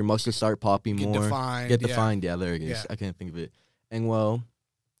 your muscles start popping Get more. defined. Get defined, yeah, there it is. Yeah. I can't think of it. And well,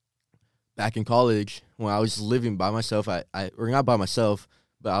 back in college, when I was living by myself, or not by myself,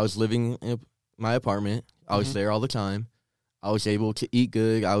 but I was living in my apartment. I was Mhm. there all the time. I was able to eat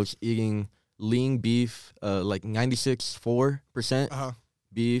good. I was eating lean beef, like 96.4% Uh-huh.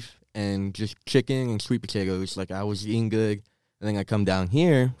 beef, and just chicken and sweet potatoes. Like, I was eating good. And then I come down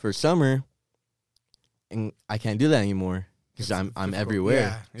here for summer, and I can't do that anymore because I'm difficult.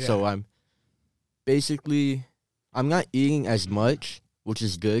 everywhere. Yeah, So yeah. I'm not eating as much, which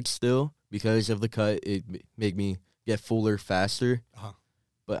is good still because of the cut. It made me get fuller faster, Uh-huh.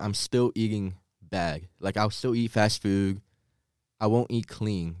 but I'm still eating bad. Like, I'll still eat fast food. I won't eat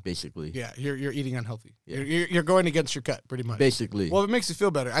clean, basically. Yeah, you're eating unhealthy. Yeah. You're going against your cut, pretty much. Basically. Well, if it makes you feel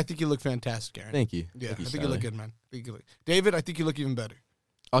better, I think you look fantastic, Aaron. Thank you. Yeah, Thank I think you look Skyler. good, man. David, I think you look even better.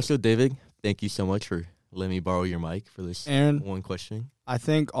 Also, David, thank you so much for letting me borrow your mic for this Aaron, one question. I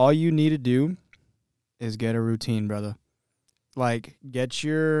think all you need to do is get a routine, brother. Like, get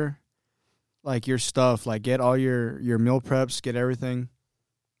your stuff. Like, get all your meal preps. Get everything.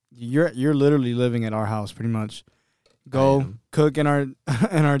 You're literally living at our house, pretty much. Go cook in our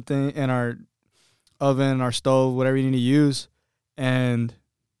in our oven, our stove, whatever you need to use, and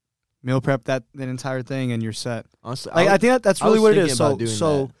meal prep that entire thing, and you're set. Honestly, Like, I think that's really what it is. thinking about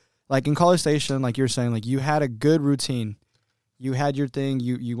So doing that. like in College Station, like you're saying, like you had a good routine. You had your thing.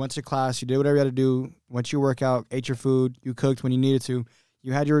 You went to class. You did whatever you had to do. Went to your workout. Ate your food. You cooked when you needed to.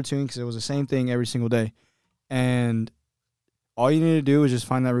 You had your routine because it was the same thing every single day. And all you need to do is just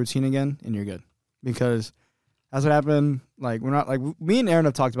find that routine again, and you're good. Because that's what happened. Like, we're not like me and Aaron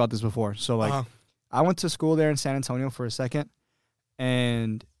have talked about this before. So like, Uh-huh. I went to school there in San Antonio for a second,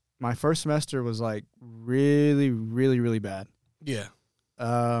 and my first semester was like really, really, really bad. Yeah.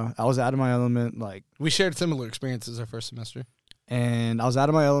 I was out of my element, like, We shared similar experiences our first semester. and I was out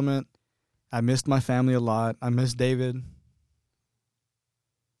of my element. I missed my family a lot. I missed David.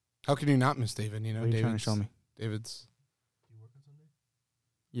 How can you not miss David? You know, What are you trying to David's show me? David's.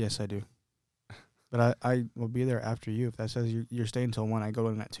 Yes, I do. But I will be there after you. If that says you're staying until 1, I go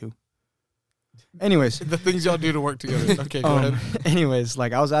in at 2. Anyways. The things y'all do to work together. Okay, go ahead. Anyways,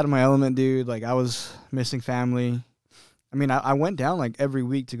 like, I was out of my element, dude. Like, I was missing family. I mean, I went down, like, every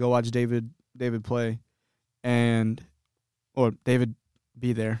week to go watch David play. Or David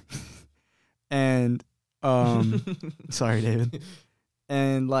be there. And, sorry, David.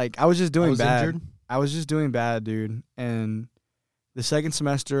 And, like, I was just doing bad. Injured. I was just doing bad, dude. And the second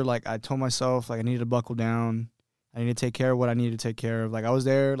semester, like, I told myself, like, I needed to buckle down. I need to take care of what I needed to take care of. Like, I was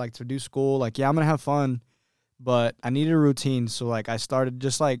there, like, to do school. Like, yeah, I'm going to have fun, but I needed a routine. So, like, I started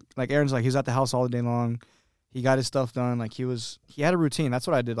just like Aaron's, like, he was at the house all day long. He got his stuff done. Like, he had a routine. That's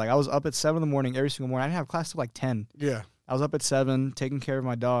what I did. Like, I was up at 7 in the morning every single morning. I didn't have class till, like, 10. Yeah. I was up at 7 taking care of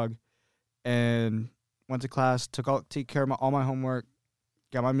my dog. and went to class, take care of all my homework,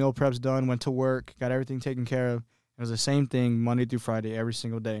 got my meal preps done, went to work, got everything taken care of. It was the same thing Monday through Friday, every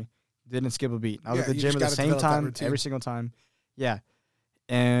single day. Didn't skip a beat. I was at the gym at the same time every single time. Yeah.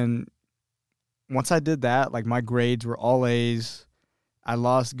 And once I did that, like, my grades were all A's. I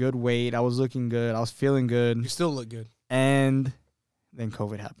lost good weight. I was looking good. I was feeling good. You still look good. And then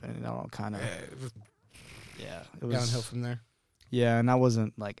COVID happened, and all kind of, it was downhill from there. Yeah, and I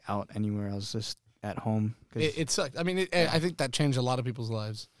wasn't, like, out anywhere. I was just at home. It sucked. I mean, I think that changed a lot of people's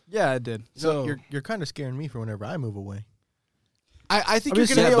lives. Yeah, it did. So you're kind of scaring me for whenever I move away. I think you're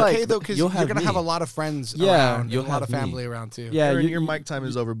going to be okay, though, because you're going to have a lot of friends around. You'll have a lot of family around, too. Yeah, your mic time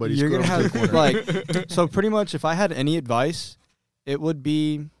is over, buddy. You're going to have, like, so pretty much if I had any advice, it would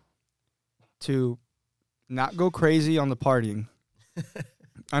be to not go crazy on the partying.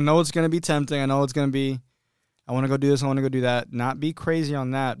 I know it's going to be tempting. I know it's going to be, I want to go do this, I want to go do that. Not be crazy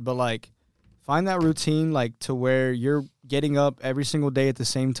on that, but, like, find that routine, like, to where you're getting up every single day at the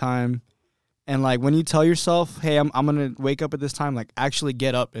same time. And, like, when you tell yourself, hey, I'm going to wake up at this time, like, actually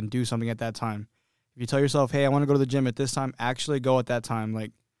get up and do something at that time. If you tell yourself, hey, I want to go to the gym at this time, actually go at that time.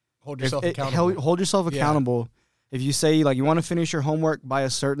 Like, hold yourself accountable. Hold yourself accountable. If you say, like, you want to finish your homework by a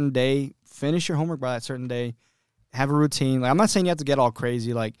certain day, finish your homework by that certain day. Have a routine. Like, I'm not saying you have to get all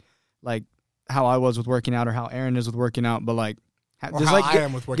crazy, like how I was with working out or how Aaron is with working out, but, like, just, like,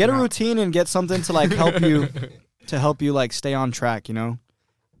 get a routine and get something to, like, help you like, stay on track, you know?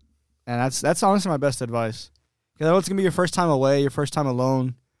 And that's honestly my best advice. Because I know it's going to be your first time away, your first time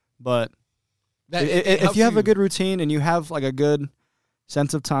alone, but if you have a good routine and you have, like, a good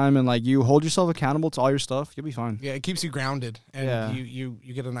sense of time and, like, you hold yourself accountable to all your stuff, you'll be fine. Yeah, it keeps you grounded, and you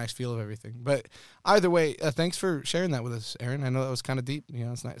get a nice feel of everything. But either way, thanks for sharing that with us, Aaron. I know that was kind of deep. You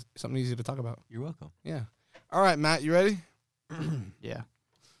know, it's nice, something easy to talk about. You're welcome. Yeah. All right, Matt, you ready? Yeah.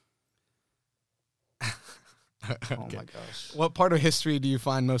 Okay. Oh my gosh. What part of history do you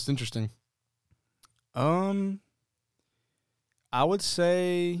find most interesting? I would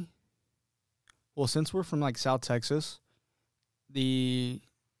say, well, since we're from, like, South Texas, the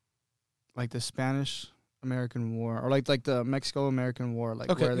Spanish American War, or like the Mexico American War,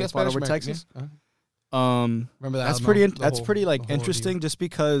 like, where they fought over Texas. Yeah. Remember that? That's pretty like interesting, just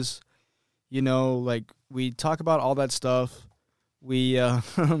because, you know, like, we talk about all that stuff. We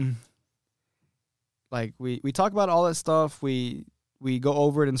like, we talk about all that stuff. We go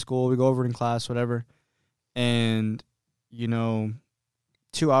over it in school. We go over it in class, whatever. And, you know,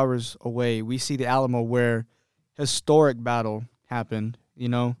 2 hours away, we see the Alamo, where historic battle happened, you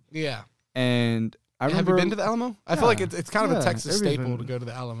know? Yeah. And I remember... Have you been to the Alamo? I feel like it's kind of a Texas staple to go to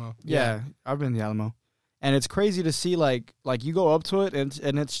the Alamo. Yeah, I've been to the Alamo. And it's crazy to see, like you go up to it,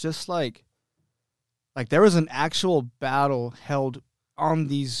 and it's just like there was an actual battle held on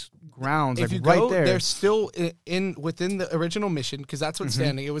these grounds, if like, you right go, there. They're still within the original mission, because that's what's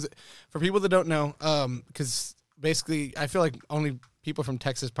standing. It was, for people that don't know, because basically I feel like only people from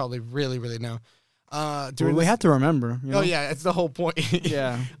Texas probably really, really know. We have to remember. You know? Oh yeah, it's the whole point.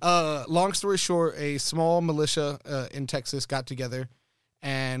 Yeah. Long story short, a small militia in Texas got together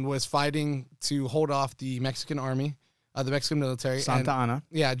and was fighting to hold off the Mexican army, the Mexican military. Santa Ana.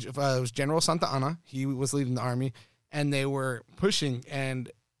 Yeah, it was General Santa Ana. He was leading the army, and they were pushing, and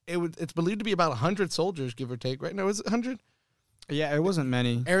it's believed to be about 100 soldiers, give or take. Right? No, is it 100? Yeah, it wasn't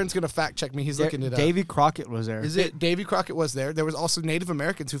many. Aaron's going to fact check me. He's looking it up. Davy Crockett was there. Davy Crockett was there. There was also Native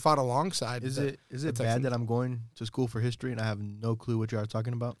Americans who fought alongside. Is it bad that I'm going to school for history and I have no clue what you are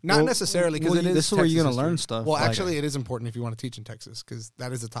talking about? Not necessarily, because it is. This is where you're going to learn stuff. Well, actually, it is important if you want to teach in Texas, because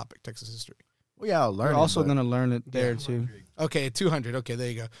that is a topic, Texas history. Well, yeah, I'll learn. You're also going to learn it there too. Okay, 200. Okay, there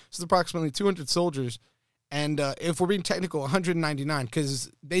you go. So it's approximately 200 soldiers. And if we're being technical, 199, because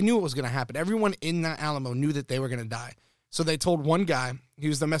they knew it was going to happen. Everyone in that Alamo knew that they were going to die. So they told one guy, he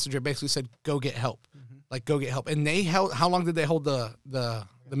was the messenger, basically said, go get help. Like, go get help. And they held, how long did they hold the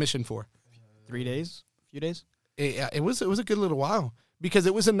mission for? 3 days? A few days? It was a good little while, because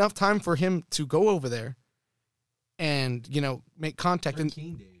it was enough time for him to go over there and, you know, make contact. And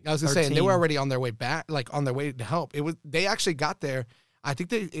I was going to say, and they were already on their way back, like on their way to help. They actually got there. I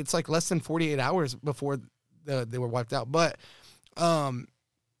think it's like less than 48 hours before they were wiped out. But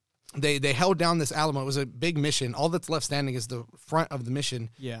they held down this Alamo. It was a big mission. All that's left standing is the front of the mission.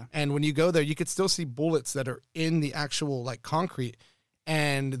 Yeah. And when you go there, you could still see bullets that are in the actual, like, concrete.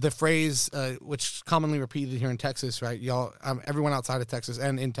 And the phrase, which is commonly repeated here in Texas, right? Y'all, everyone outside of Texas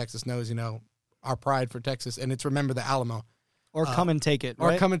and in Texas knows, you know, our pride for Texas, and it's remember the Alamo. Or come and take it,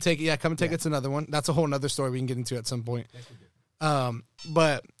 right? Or come and take it. Yeah, come and take it's another one. That's a whole other story we can get into at some point.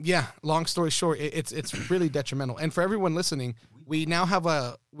 But yeah, long story short, it's really detrimental. And for everyone listening, we now have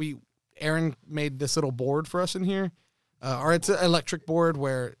Aaron made this little board for us in here, or it's an electric board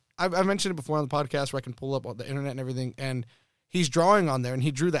where I've mentioned it before on the podcast where I can pull up all the internet and everything, and he's drawing on there, and he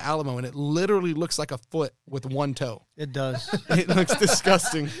drew the Alamo, and it literally looks like a foot with one toe. It does. It looks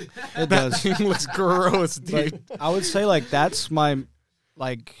disgusting. It does. It looks gross, dude. But I would say like that's my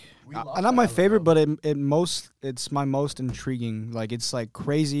like not my favorite, but it's my most intriguing. Like it's like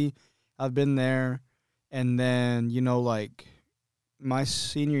crazy. I've been there, and then like my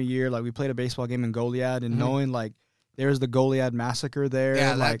senior year, like we played a baseball game in Goliad, and knowing like there's the Goliad massacre there.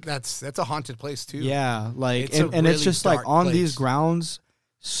 Yeah, like that's a haunted place too. Yeah, like It's and a it's really just like dark on place. these grounds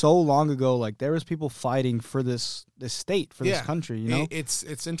so long ago. Like there was people fighting for this state, for this Yeah. country. You know, It's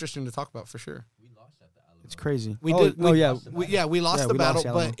interesting to talk about for sure. it's crazy. We Oh, did. No, we, yeah, we lost Yeah, the we battle, lost the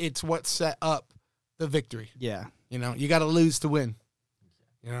Alamo. but it's what set up the victory. yeah. You got to lose to win.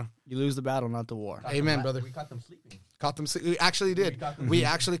 You lose the battle, not the war. Amen, brother. We caught them sleeping. Caught them. We actually did. caught them We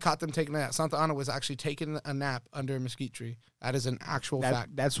actually caught them taking a nap. Santa Ana was actually taking a nap under a mesquite tree. That is an actual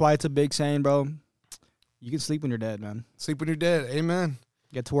fact. That's why it's a big saying, bro. You can sleep when you're dead, man. Sleep when you're dead. Amen.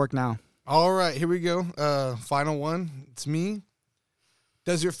 Get to work now. All right, here we go. Final one. It's me.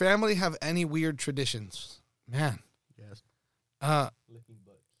 Does your family have any weird traditions? Man. Yes.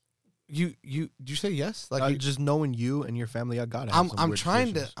 You did you say yes? Just knowing you and your family, I gotta. I'm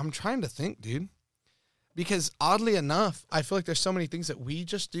trying to think, dude. Because oddly enough, I feel like there's so many things that we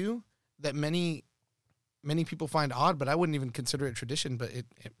just do that many people find odd, but I wouldn't even consider it tradition, but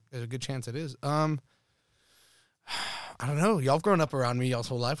there's a good chance it is. I don't know. Y'all have grown up around me y'all's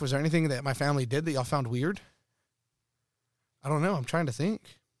whole life. Was there anything that my family did that y'all found weird? I don't know. I'm trying to think.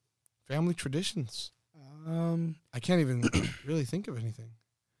 Family traditions. I can't even really think of anything.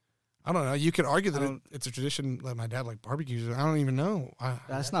 I don't know. You could argue that it's a tradition that my dad like barbecues. I don't even know.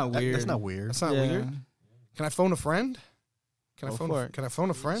 That's not weird. That's not weird. That's not Yeah. weird. Can I phone a friend? Can Go I for phone? it. Can I phone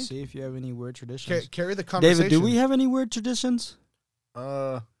a friend? See if you have any weird traditions. Carry the conversation. David, do we have any weird traditions?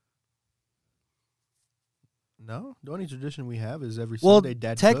 No. The only tradition we have is every Well, Sunday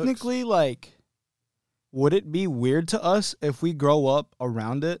Dad technically, like, would it be weird to us if we grow up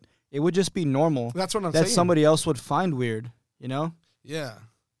around it? It would just be normal. That's what I'm that saying. somebody else would find weird. Yeah.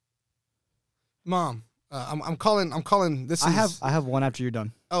 Mom, I'm calling. This is. I have one after you're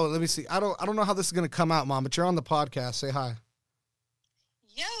done. Oh, let me see. I don't know how this is gonna come out, Mom. But you're on the podcast. Say hi.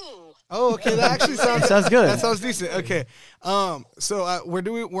 Yo. Oh, okay. That actually sounds. Sounds good. That sounds decent. Okay. So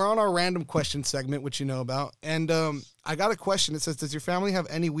we're on our random question segment, which you know about, and I got a question. It says, "Does your family have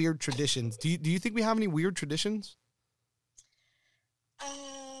any weird traditions? Do you think we have any weird traditions?"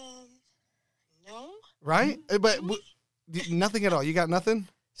 No. Right? But nothing at all. You got nothing?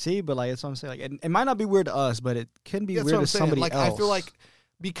 See, but like that's what I'm saying. Like, it might not be weird to us, but it can be That's weird what I'm to saying. somebody Like else. I feel like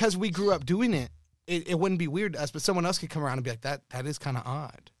because we grew up doing it, it wouldn't be weird to us, but someone else could come around and be like, that is kind of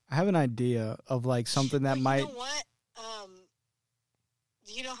odd. I have an idea of like something that But might. You know what?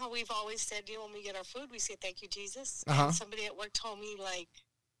 You know how we've always said, when we get our food, we say thank you, Jesus. Uh-huh. And somebody at work told me, like,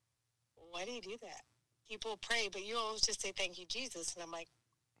 why do you do that? People pray, but you always just say thank you, Jesus. And I'm like,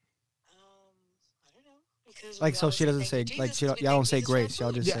 I don't know. Because Like, we so always she doesn't thank say you, like Jesus, y'all we don't thank say Jesus for our grace. Y'all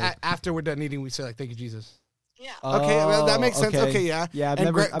food. just say. Yeah, after we're done eating, we say like, thank you, Jesus. Yeah. Okay, well, that makes sense. Okay, yeah. Yeah, I've and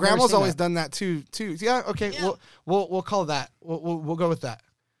never. I've never Grandma's seen always that. done that too. Yeah. Okay. Yeah. We'll call that. We'll go with that.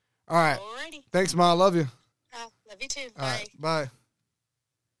 All right. Alrighty. Thanks, Ma. I love you. Love you too. All Bye. right. Bye.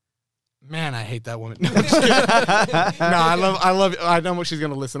 Man, I hate that woman. No, I'm just kidding. No, I love. I know what she's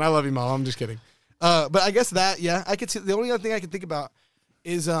gonna listen. I love you, Mom. I'm just kidding. But I guess that, yeah, I could see. The only other thing I could think about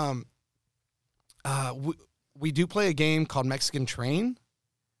is we do play a game called Mexican Train.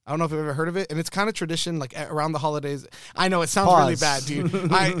 I don't know if you've ever heard of it, and it's kind of tradition, like around the holidays. I know it sounds really bad,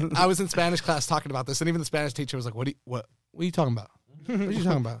 dude. I was in Spanish class talking about this, and even the Spanish teacher was like, "What are you talking about? What are you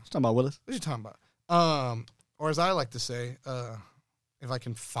talking about? Talking about Willis. What are you talking about?" Or as I like to say, if I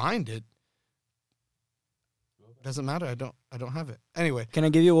can find it, doesn't matter. I don't have it. Anyway, Can I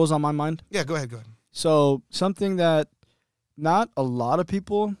give you what was on my mind? yeah, go ahead. So something that not a lot of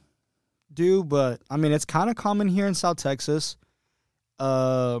people do, but I mean it's kind of common here in South Texas.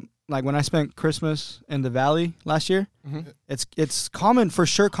 Like when I spent Christmas in the Valley last year, it's common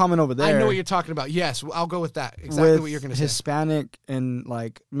over there. I know what you're talking about. Yes, I'll go with that. Exactly with what you're going to say. Hispanic and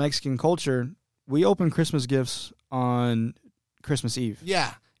like Mexican culture, we open Christmas gifts on Christmas Eve.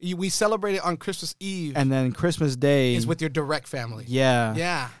 Yeah, we celebrate it on Christmas Eve, And then Christmas Day is with your direct family. Yeah.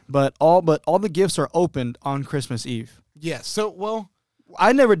 Yeah. But all the gifts are opened on Christmas Eve. Yes. So, well,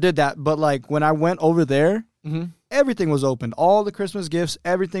 I never did that, but like when I went over there, mm-hmm. everything was opened. All the Christmas gifts,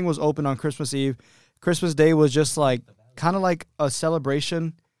 everything was open on Christmas Eve. Christmas Day was just like kind of like a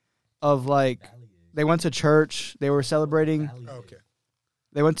celebration of like they went to church, they were celebrating. Okay.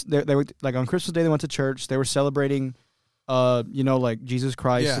 They went like on Christmas Day. They went to church. They were celebrating, like Jesus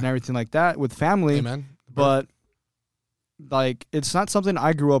Christ and everything like that with family. Amen. But like, it's not something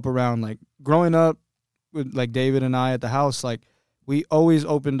I grew up around. Like growing up with like David and I at the house, like we always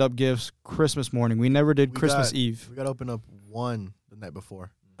opened up gifts Christmas morning. We never did Christmas Eve. We got to open up one the night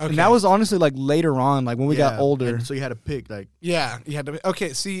before. Okay. And that was honestly like later on, like when we got older. So you had to pick like. Yeah, you had to.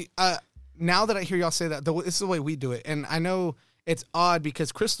 Okay, see, now that I hear y'all say that, this is the way we do it. And I know it's odd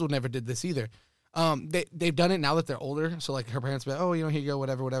because Crystal never did this either. They've done it now that they're older. So like her parents be like, oh, here you go,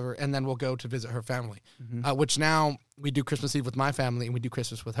 whatever. And then we'll go to visit her family, which now we do Christmas Eve with my family and we do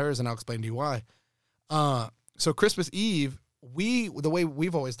Christmas with hers. And I'll explain to you why. So Christmas Eve, the way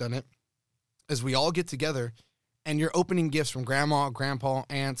we've always done it is we all get together and you're opening gifts from grandma, grandpa,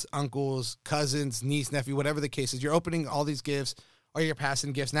 aunts, uncles, cousins, niece, nephew, whatever the case is. You're opening all these gifts or you're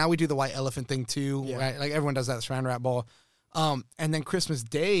passing gifts. Now we do the white elephant thing too, right? Like everyone does that saran wrap ball. And then Christmas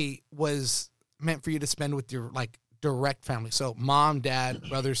Day was meant for you to spend with your like direct family. So mom, dad,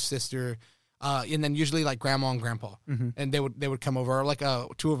 brother, sister, and then usually like grandma and grandpa. And they would come over, or like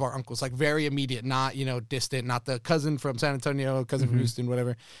two of our uncles, like very immediate, not, distant, not the cousin from San Antonio, cousin from Houston,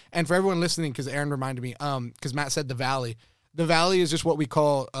 whatever. And for everyone listening, because Aaron reminded me, because Matt said the Valley. The Valley is just what we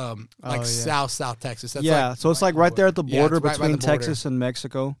call South Texas. That's so it's like right there at the border it's right by between the border. Texas and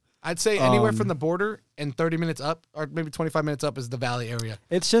Mexico. I'd say anywhere from the border and 30 minutes up, or maybe 25 minutes up, is the Valley area.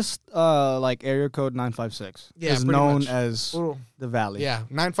 It's just like area code 956. Yeah, is pretty known much. as the Valley. Yeah,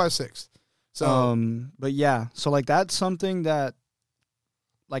 956. So, but yeah, so like that's something that,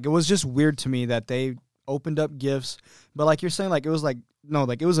 like, it was just weird to me that they opened up gifts, but like you're saying, like it was like no,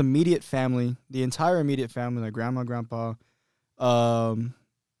 like it was immediate family, the entire immediate family, like grandma, grandpa,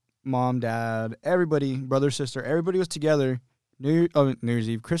 mom, dad, everybody, brother, sister, everybody was together. New Year's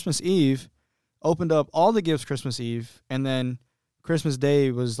Eve, Christmas Eve, opened up all the gifts Christmas Eve, and then Christmas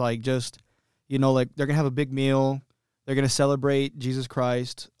Day was like just, like they're gonna have a big meal. They're going to celebrate Jesus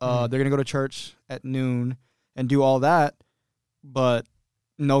Christ. They're going to go to church at noon and do all that, but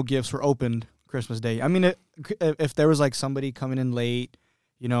no gifts were opened Christmas Day. I mean, if there was like somebody coming in late,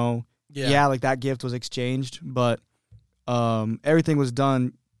 like that gift was exchanged, but everything was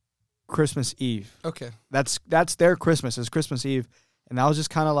done Christmas Eve. okay. That's their Christmas, is Christmas Eve. And that was just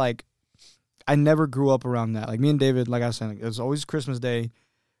kind of like, I never grew up around that. Like me and David, like I was saying, it was always Christmas Day.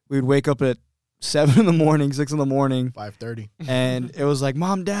 We would wake up at 7 in the morning, 6 in the morning. 5:30. And it was like,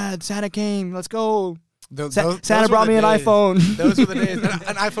 Mom, Dad, Santa came. Let's go. Santa brought me an iPhone. Those were the days.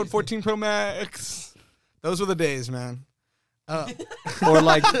 An iPhone 14 Pro Max. Those were the days, man. Or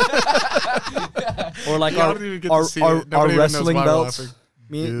like our wrestling belts.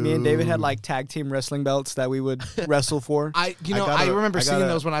 Me and David had like tag team wrestling belts that we would wrestle for. I remember seeing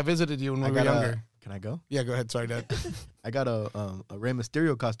those when I visited you when we were younger. Can I go? Yeah, go ahead. Sorry, Dad. I got a Rey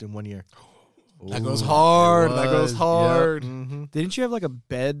Mysterio costume one year. That goes hard. That goes hard. Yep. Didn't you have like a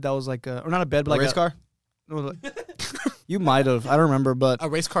bed that was like or not a bed, but A like race car? You might have. I don't remember, but A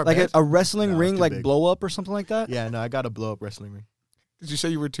race car like bed? a wrestling ring, too like big. blow up or something like that. Yeah, no, I got a blow up wrestling ring. Did you say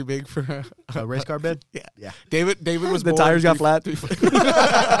you were too big for A race car bed? Yeah. Yeah. David was The born tires got flat.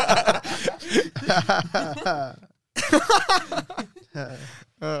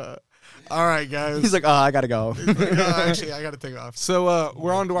 All right, guys. He's like, oh, I gotta go. Actually, I got to take off. So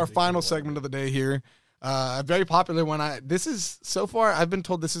we're on to our final segment of the day here. A very popular one. This is, so far, I've been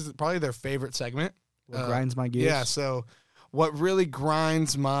told this is probably their favorite segment. What grinds my gears? Yeah, so what really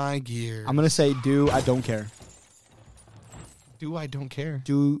grinds my gears? I'm gonna say, I don't care. Do I don't care?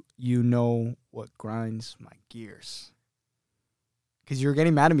 Do you know what grinds my gears? Because you were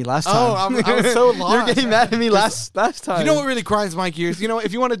getting mad at me last time. Oh, I was so lost. You were getting mad at me last time. You know what really grinds my gears?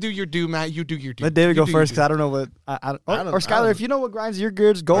 If you want to do your do, Matt, you do your do. Let David You go do first, your because I don't know what. Or Skylar, if you know what grinds your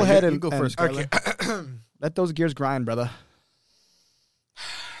gears, go ahead and go first, and Skylar. Okay. let those gears grind, brother.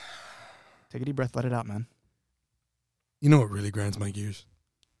 Take a deep breath, let it out, man. You know what really grinds my gears?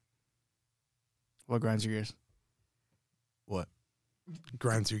 What grinds your gears? What?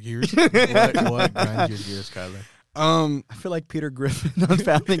 Grinds your gears? What grinds your gears, Kyler? I feel like Peter Griffin on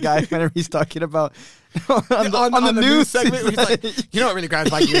Family Guy whenever he's talking about on the the news news segment where he's like, you know what really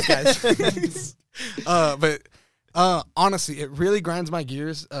grinds my gears, guys? But honestly, it really grinds my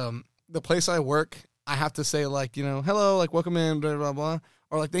gears. The place I work, I have to say, like, hello, like, welcome in, blah, blah, blah.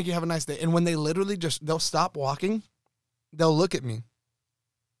 Or like, thank you, have a nice day. And when they literally they'll stop walking, they'll look at me,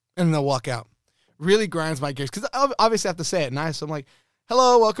 and they'll walk out. Really grinds my gears. Because I obviously have to say it nice. So I'm like,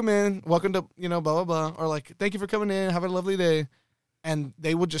 hello, welcome in, welcome to, blah, blah, blah. Or like, thank you for coming in, have a lovely day. And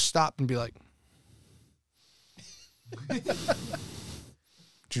they would just stop and be like, did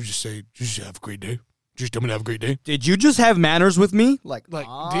you just say have a great day? Just tell me to have a great day. Did you just have manners with me? Like, Dude,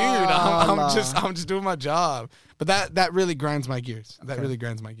 I'm just doing my job. But that really grinds my gears. That really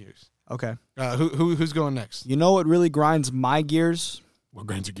grinds my gears. Okay. Who's going next? You know what really grinds my gears? What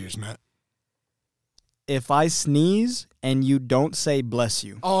grinds your gears, Matt? If I sneeze and you don't say bless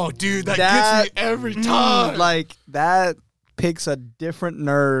you. Oh, dude, that gets me every time. Like, that picks a different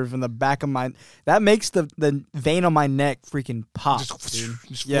nerve in the back of my... That makes the vein on my neck freaking pop, dude.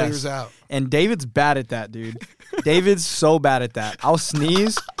 Just flares out. And David's bad at that, dude. David's so bad at that. I'll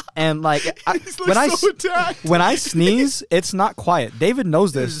sneeze, and like when I sneeze, it's not quiet. David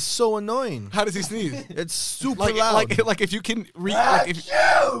knows This this. is so annoying. How does he sneeze? It's super loud. Like if you can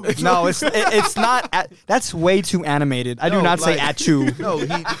No, it's not. That's way too animated. I do No, not say like- achoo. No,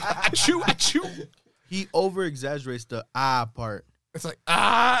 achoo. he over exaggerates the part. It's like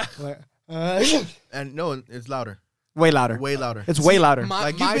And no, it's louder. Way louder. Way louder. It's way louder.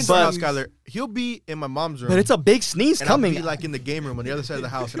 Like you've been to my house, Skyler. He'll be in my mom's room. But it's a big sneeze and I'll coming. be like in the game room on the other side of the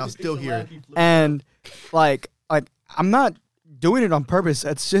house, and I'll still hear it. And like I'm not doing it on purpose.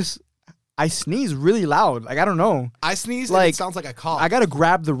 It's just I sneeze really loud. Like I don't know. I sneeze and Like, it sounds like a cough. I gotta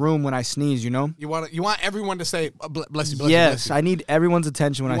grab the room when I sneeze. You know. You want everyone to say bless you. Yes, I need everyone's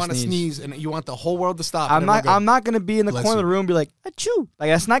attention when you I want to sneeze and you want the whole world to stop. I'm not gonna be in the "Bless corner of you." the room and be like achoo. Like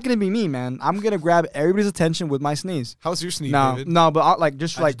that's not gonna be me, man. I'm gonna grab everybody's attention with my sneeze. How's your sneeze, No, David? no, but I like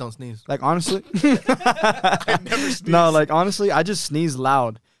just don't sneeze. like honestly, I never sneeze. no, like honestly, I just sneeze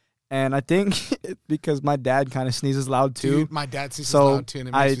loud, and I think because my dad kind of sneezes loud too, Dude, my dad sneezes So, loud too, and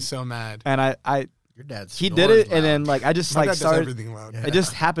it makes me so mad. and I Your dad's he did it, and then like I just My like dad does started. everything loud. Yeah. It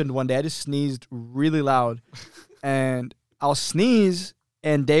just happened one day. I just sneezed really loud, and I'll sneeze,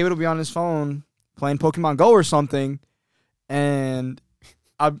 and David will be on his phone playing Pokemon Go or something, and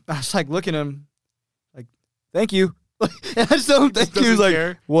I was like looking at him, like, "Thank you." And I just tell him thank you. He's doesn't like,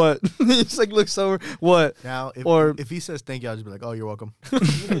 care. "What?" He just like looks over, "What?" Now, Or- if he says thank you, I'll just be like, oh, you're welcome.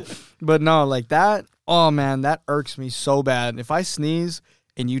 But no, like that. Oh man, that irks me so bad. If I sneeze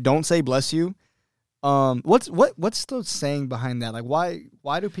and you don't say bless you, what's the saying behind that? Like,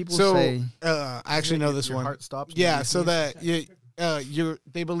 why do people say? I actually know this Your one. heart stops. Yeah, so that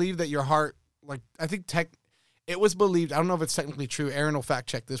they believe that your heart, like I think it was believed. I don't know if it's technically true. Aaron will fact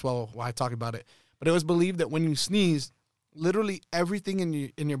check this while I talk about it. But it was believed that when you sneeze, literally everything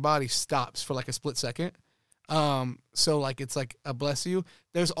in your body stops for like a split second. So like it's like a bless you.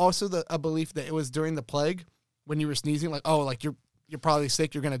 There's also a belief that it was during the plague when you were sneezing, like oh like you're probably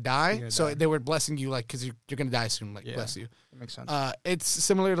sick, you're gonna die. So they were blessing you like because you're gonna die soon, like bless you. That makes sense. It's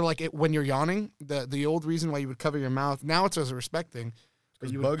similar to like when you're yawning. The old reason why you would cover your mouth. Now it's as a respecting.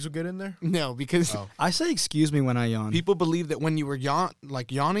 Because bugs will get in there? No, because I say excuse me when I yawn. people believe that when you were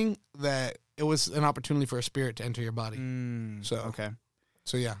yawning, that it was an opportunity for a spirit to enter your body. So okay.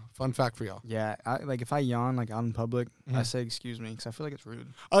 So yeah, fun fact for y'all. Yeah, like if I yawn like out in public, I say excuse me because I feel like it's rude.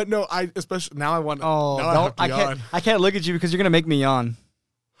 No, I especially now I want. Oh, now don't, I have to I can't look at you because you're gonna make me yawn.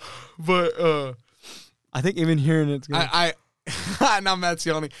 But I think even hearing it's gonna. I now Matt's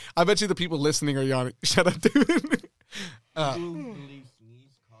yawning. I bet you the people listening are yawning. Shut up, dude.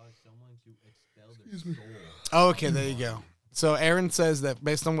 Okay, there you go. So Aaron says that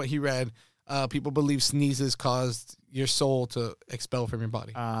based on what he read, people believe sneezes caused your soul to expel from your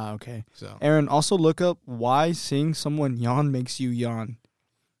body. Okay. So Aaron, also look up why seeing someone yawn makes you yawn.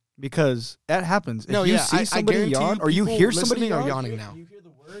 Because that happens. If you see somebody guarantee yawn or you people hear somebody listening are yawn, yawning now. You hear the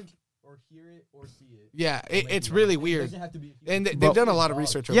word or hear it or see it. Yeah, it's really weird. And they've But- done a lot of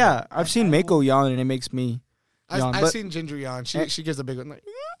research over yeah, it. I've seen Mako yawn and it makes me yawn. I've But seen Ginger yawn. She gives a big one. Like,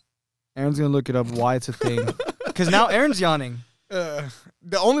 Aaron's going to look it up why it's a thing. Because now Aaron's yawning. the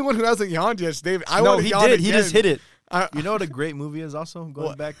only one who hasn't yawned yet is David. No, he did. He just hit it. You know what a great movie is also? Going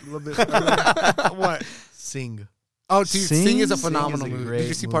What? back a little bit further? What? Sing. Oh, dude, Sing is a Sing phenomenal is a movie. great Did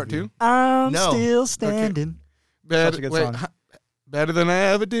you see part movie. 2? I'm No. still standing. Such a good song. Better than I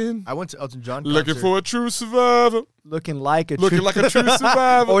ever did. I went to Elton John Looking concert. for a true survivor. Looking like a Looking true like a true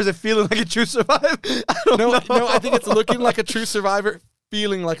survivor. Or is it feeling like a true survivor? I don't know. No, I think it's looking like a true survivor,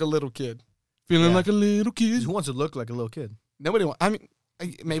 feeling like a little kid. Feeling Yeah. like a little kid. Who wants to look like a little kid? Nobody wants. I mean,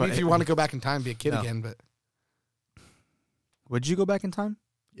 maybe But- if you want to go back in time, be a kid No. again, but Would you go back in time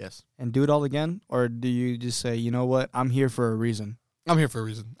Yes. and do it all again? Or do you just say, you know what, I'm here for a reason? I'm here for a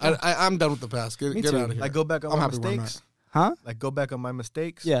reason. I'm done with the past. Get Me out too. of here. Like go back on I'm my happy where I'm mistakes? Huh? Like go back on my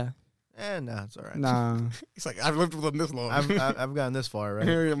mistakes? Yeah. Nah, it's all right. Nah. He's like, I've lived with them this long. I've gotten this far, right?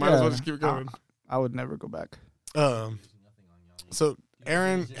 Here, you might as well Yeah. just keep going. I would never go back. So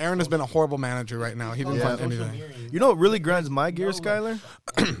Aaron has been a horrible manager right now. He didn't Yeah. find anything. You know what really grinds my gears, Skyler?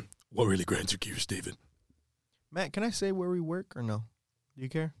 What really grinds your gears, David? Matt, can I say where we work or no? Do you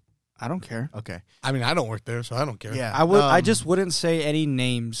care? I don't care. Okay. I mean, I don't work there, so I don't care. Yeah. I would. I just wouldn't say any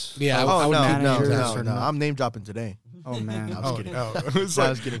names. Yeah, Oh, I would no, managers or no. not. I'm name dropping today. Oh man. No, I was kidding. Oh. It's No, I like,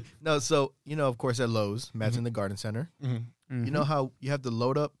 was kidding. No, so, of course, at Lowe's, Matt's in the garden center. mhm. Mhm. You know how you have to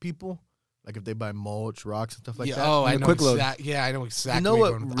load up people? Like if they buy mulch, rocks, and stuff like yeah, that? oh, I The know quick load. Yeah, I know exactly. You know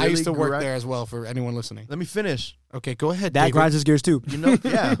what I used to really work there as well. For anyone listening. Let me finish. Okay, go ahead. that David. grinds his gears too. You know,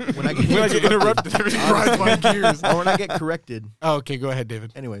 yeah. When I get When I get interrupted, everything grinds my gears. or when I get corrected. Oh, okay, go ahead,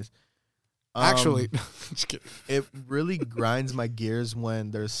 David. Anyways. Actually, just kidding. It really grinds my gears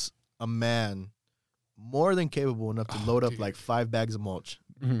when there's a man more than capable enough to load up dude. like 5 bags of mulch.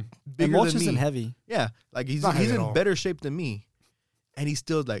 Mhm. Bigger mulch than me. isn't heavy. Yeah, like he's Not heavy at in all. better shape than me, and he's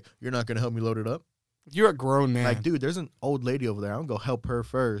still like, "You're not gonna help me load it up." You're a grown man. Like, dude, there's an old lady over there. I'm gonna go help her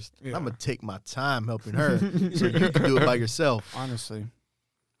first. Yeah. I'm gonna take my time helping her, so you can do it by yourself. Honestly.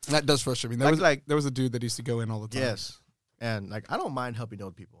 That does frustrate me. There was a dude that used to go in all the time. Yes, and like I don't mind helping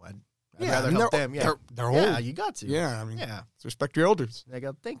old people. I'd Yeah, rather I mean, help they're, them. Yeah, they're old. yeah, you got to. Yeah, I mean, yeah. respect your elders. They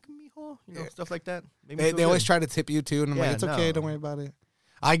go, thank me, mijo. Yeah. Stuff like that. Make me They feel always good. try to tip you too, and I'm Yeah, like, it's okay, no. don't worry about it.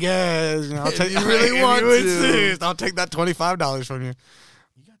 I guess I'll If take. you really if want you to. insist, I'll take that $25 from you.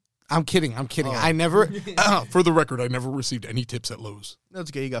 I'm kidding. Oh. I never. For the record, I never received any tips at Lowe's. No,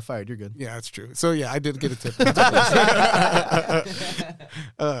 it's okay. You got fired. You're good. Yeah, that's true. So yeah, I did get a tip.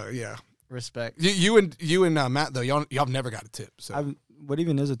 Yeah. Respect. You and Matt though, y'all have never got a tip. So What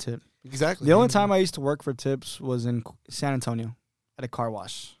even is a tip? exactly. The only time I used to work for tips was in San Antonio at a car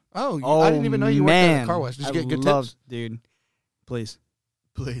wash. I didn't even know you worked at a car wash. Did you get good tips? Dude, please,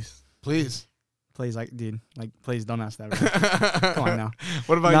 Please. Please. please don't ask that. Right? Come on now.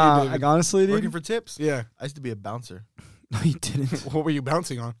 What about Nah, you, David? like honestly, dude. Working for tips? Yeah. I used to be a bouncer. No, you didn't. What were you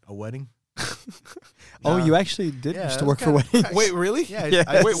bouncing on? A wedding. Oh, Nah. you actually did Yeah, used to that's work for kinda- weddings. Wait, really? Yeah.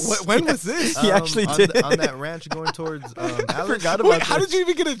 Yes. Wait, when was this? He actually on did. on that ranch going towards Alex. forgot about Wait, how this. did you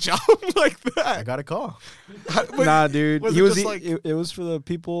even get a job like I that? got a call. Nah, dude. was He it was. just like- It was for the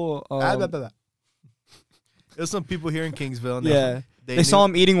people. There's some people here in Kingsville. And Yeah. They knew- saw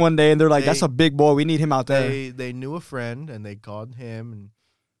him eating one day, and they're like, they- "That's a big boy. We need him out there." They knew a friend, and they called him, and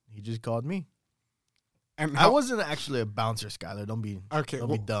he just called me. And I wasn't actually a bouncer, Skylar. Don't be okay.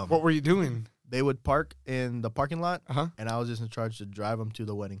 Don't be dumb. What were you doing? They would park in the parking lot, Uh huh. and I was just in charge to drive them to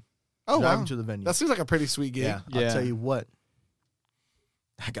the wedding. Oh drive wow, them to the venue. that seems like a pretty sweet gig. yeah, Yeah. I'll tell you what.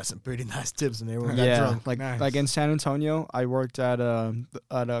 I got some pretty nice tips, and everyone got Yeah, drunk. Nice. like in San Antonio, I worked at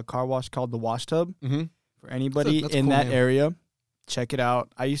a car wash called the Wash Tub. Mm-hmm. For anybody That's a in cool that name. area, check it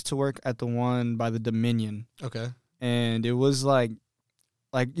out. I used to work at the one by the Dominion, Okay. and it was like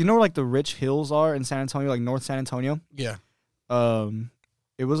you know where like the rich hills are in San Antonio, like North San Antonio. Yeah.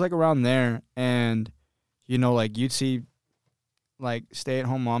 It was like around there, and you know, like you'd see like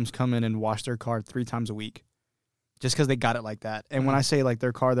stay-at-home moms come in and wash their car 3 times a week, just because they got it like that. And when I say like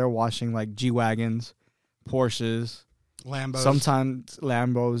their car, they're washing like G-Wagons, Porsches. Lambos. Sometimes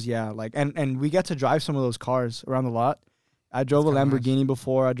Lambos, yeah. Like and we get to drive some of those cars around the lot. I drove a That's kinda Lamborghini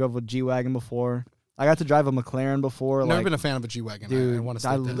before. I drove a G-Wagon before. I got to drive a McLaren before. I've never like, been a fan of a G-Wagon. dude, I want to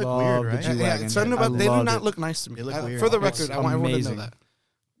I say that. look love weird, the right? Yeah, G-Wagon. something I about they do love not it. look nice to me. They look weird. For the It's record, I want everyone to know amazing. that.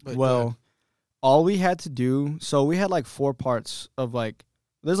 But, Well, all we had to do, so we had like 4 parts of like,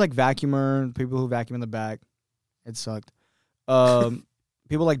 there's like vacuumer, people who vacuum in the back. It sucked.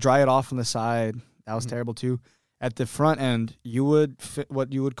 People like dry it off on the side. That was Mhm. terrible too. At the front end, you would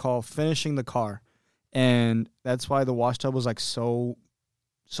what you would call finishing the car, and that's why the wash tub was like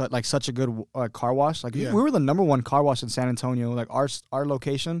such a good car wash. Like Yeah. we were the number 1 car wash in San Antonio, like our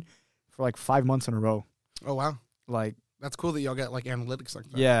location, for like 5 months in a row. oh wow, Like that's cool that y'all got like analytics like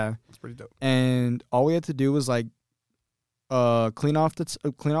that. yeah. It's pretty dope. And all we had to do was like clean off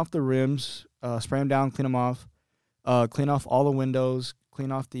the rims, spray them down, clean them off, clean off all the windows, clean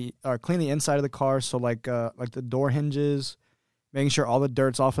the inside of the car, so like the door hinges, making sure all the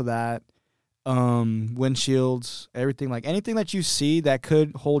dirt's off of that, windshields, everything, like anything that you see that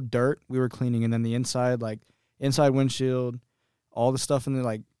could hold dirt, we were cleaning. And then the inside windshield, all the stuff in the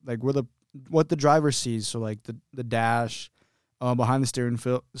like where what the driver sees, so like the dash, behind the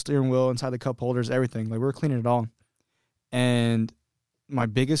steering wheel, inside the cup holders, everything. Like we were cleaning it all. And my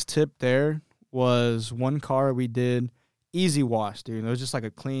biggest tip there was one car we did easy wash, dude. It was just like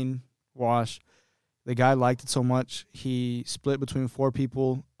a clean wash. The guy liked it so much, he split between 4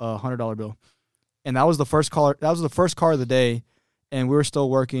 people $100 bill. And that was the first car. That was the first car of the day, and we were still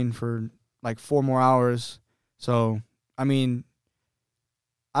working for like 4 more hours. So, I mean,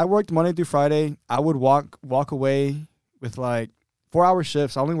 I worked Monday through Friday. I would walk away with like 4-hour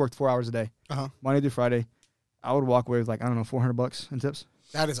shifts. I only worked 4 hours a day. Uh-huh. Monday through Friday. I would walk away with like, I don't know, $400 in tips.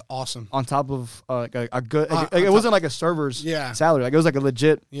 That is awesome. on top of like a good. On Like, it top- wasn't like a server's Yeah. salary. Like it was like a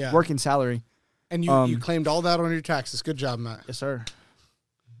legit Yeah. working salary. And you claimed all that on your taxes. Good job, Matt. Yes, sir.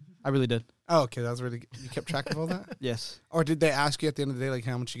 I really did. Oh, okay. That was really good. You kept track of all that? Yes. Or did they ask you at the end of the day, like,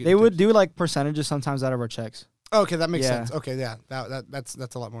 how much you get? They in would tips? do like percentages sometimes out of our checks. Oh, okay, that makes Yeah. sense. Okay, yeah. That's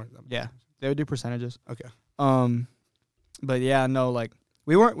a lot more. Yeah. They would do percentages. Okay. But yeah, no, like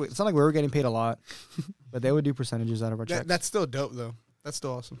we weren't. It's not like we were getting paid a lot, but they would do percentages out of our checks. That's still dope, though. That's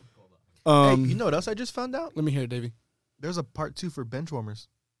still awesome. Hey, you know what else I just found out? Let me hear it, Davey. There's a part 2 for Benchwarmers.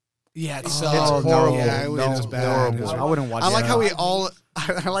 Yeah, It's horrible. horrible. Yeah, it was No, just bad. horrible. It was I wouldn't watch. I like that. how we all.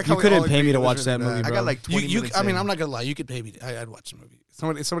 I like how You we couldn't all pay me agreed to it was watch really that bad. movie, I bro. got like 20 minutes I mean, in. I'm not gonna lie. You could pay me. I'd watch the movie.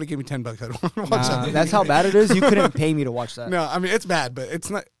 Somebody gave me $10. I'd watch that. Nah, Movie. that's how bad it is. You couldn't pay me to watch that. No, I mean it's bad, but it's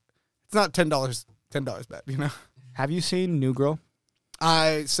not. It's not $10. $10 bad. You know. Have you seen New Girl?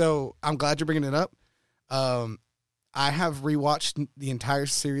 So I'm glad you're bringing it up. I have rewatched the entire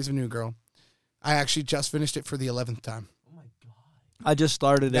series of New Girl. I actually just finished it for the 11th time. I just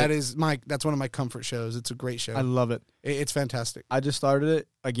started it. That's one of my comfort shows. It's a great show. I love it. It's fantastic. I just started it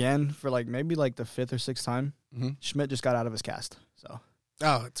again for like maybe like the 5th or 6th time. Mhm. Schmidt just got out of his cast, so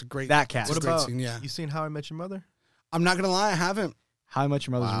Oh, it's a great. that cast. What What great about scene, yeah. you seen How I Met Your Mother? I'm not gonna lie. I haven't. How I Met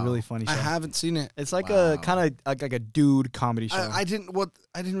Your Mother is a Wow. really funny show. I haven't seen it. It's like Wow. a kind of like a dude comedy show. I didn't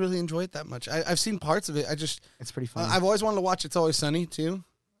really enjoy it that much. I've seen parts of it. It's pretty funny. I've always wanted to watch It's Always Sunny too.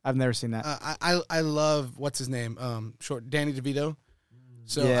 I've never seen that. I love what's his name, Danny DeVito.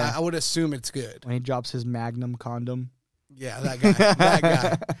 So Yeah. I would assume it's good. When he drops his Magnum condom. Yeah, that guy. That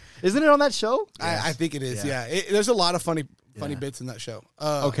guy. Isn't it on that show? I think it is. Yeah. Yeah, there's a lot of funny Yeah. bits in that show.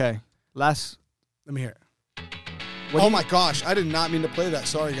 Okay. Last. Let me hear it. What do Oh you- my gosh, I did not mean to play that.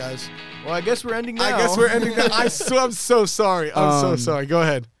 Sorry, guys. Well, I guess we're ending now. I guess we're ending that. I'm so sorry. I'm so Um, sorry. Go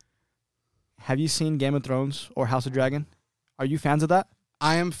ahead. Have you seen Game of Thrones or House of Dragon? Are you fans of that?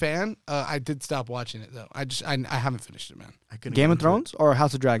 I am a fan. I did stop watching it though. I haven't finished it, man. I couldn't Game get of into it. Thrones or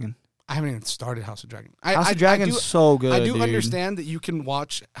House of Dragon? I haven't even started House of Dragon. House of Dragon's so good. I do dude. understand that you can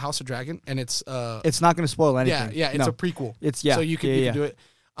watch House of Dragon and it's It's not going to spoil anything. it's No. a prequel. It's So you can yeah. do it.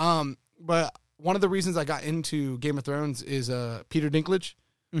 But one of the reasons I got into Game of Thrones is Peter Dinklage.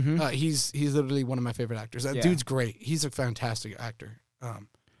 Mm-hmm. He's literally one of my favorite actors. That Yeah. dude's great. He's a fantastic actor.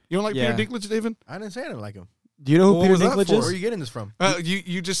 You don't like Yeah. Peter Dinklage, David? I didn't say I didn't like him. Do you know who What Peter was that Dinklage for? Where are is? you getting this from?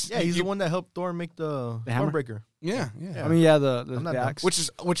 You just Yeah, he's you, the one that helped Thor make the hammer? Stormbreaker. Yeah. Yeah. I mean, yeah, the I'm not the dumb. axe. Which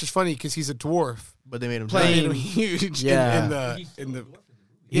is funny because he's a dwarf But they made him playing giant. huge Yeah. in the.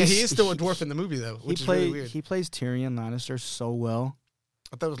 Yeah, he He's- is still a dwarf in the movie though, which is really weird. He plays Tyrion Lannister so well.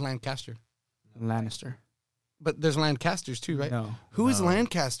 I thought it was Lancaster, Lannister. but there's Lancasters too, right? No. Who is No.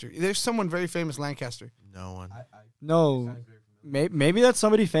 Lancaster? There's someone very famous Lancaster, No one. No. Maybe that's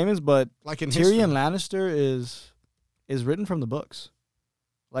somebody famous, but like in Tyrion history. Lannister is written from the books.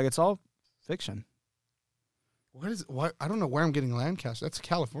 Like it's all fiction. What? I don't know where I'm getting Lancaster. That's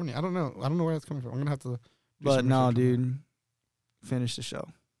California. I don't know where that's coming from. I'm gonna have to. do But some no, research on dude. Finish the show.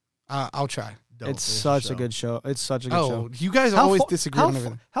 that. I'll try. Don't It's finish the such a show. good show. It's such a good Oh, show. you guys How always fa- disagree on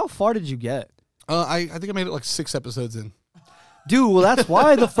everything. How far did you get? I think I made it like 6 episodes in. Dude, well that's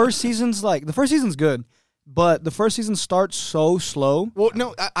why the first season's good, but the first season starts so slow. Well,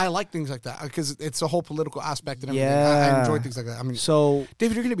 no, I like things like that because it's a whole political aspect and everything. I Yeah. enjoy things like that. I mean, So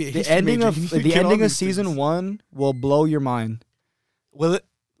David, you're gonna be a the history ending major. of You need to the get all ending of these season things. 1 will blow your mind. Will it?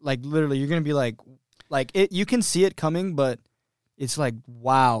 Like literally, you're gonna be like it. You can see it coming, but it's like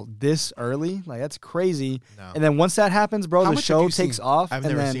wow, this early, like that's crazy. No. And then once that happens, bro, How the much have show you takes seen? off. I've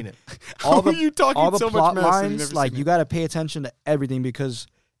and never then seen it. all How are the you talking all the so plot much mess and you've lines, never like seen you it? got to pay attention to everything because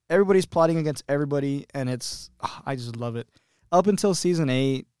everybody's plotting against everybody, and I just love it. Up until season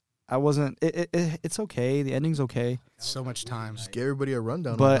 8, I wasn't. It's okay. The ending's okay, So much time. Just give everybody a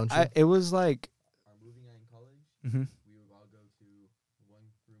rundown. but don't you? it was like, Our movie night in college, mhm, we would all go to one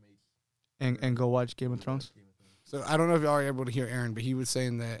roommate's and go watch Game of Thrones. So I don't know if y'all are able to hear Aaron, but he was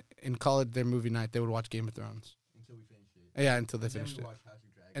saying that in college, their movie night, they would watch Game of Thrones. until we finished it. Yeah, until they Then finished we it, watched House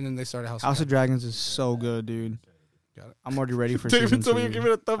of Dragon. and then they started House House of of Dragons is so good, dude. Got it. I'm already ready for season David told me 2. to give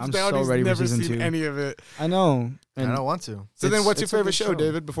it a thumbs I'm down. so He's ready for never season seen 2. any of it. I know. I And don't want to. So then, what's your It's a favorite good show,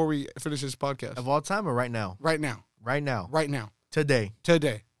 David? Before we finish this podcast, Of all time or right now? right now, Right now. right now, Today.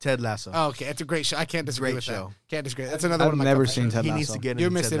 today. Ted Lasso. Oh, okay, it's a great show. I can't disagree Great with show. that. Can't disagree. That's another I've one of my never comfort seen shows. Ted he Lasso. needs to get You're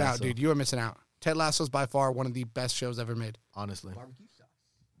into missing Ted out, Lasso. dude. You are missing out. Ted Lasso's by far one of the best shows ever made. Honestly.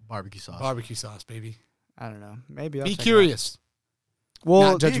 Barbecue sauce. Barbecue sauce, baby. I don't know. Maybe I'll Be check it out. curious.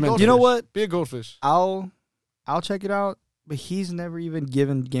 Well, Not judgmental. you know what? Be a goldfish. I'll check it out. But he's never even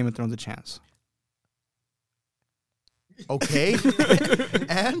given Game of Thrones a chance. Okay.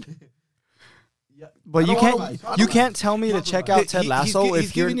 And But you can't tell me to talk check about out Ted Lasso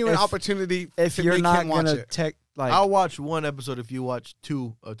he's giving you an opportunity if to you're make not him watch gonna it. I'll watch one episode if you watch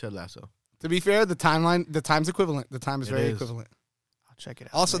 2 of Ted Lasso. To be fair, the time's equivalent. The time is very equivalent. I'll check it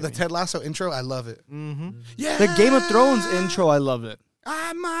out. Also, the maybe. Ted Lasso intro, I love it. Mm-hmm. Yeah, The Game of Thrones intro, I love it.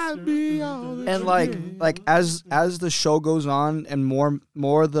 I might be all that And you like need. as the show goes on and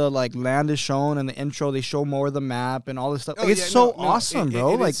more of the like land is shown and the intro, they show more of the map and all this stuff. Oh, Like, it's yeah, so no, awesome,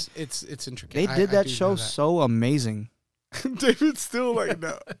 bro. it Like is- it's intricate. they I did that do show know so amazing. David's still like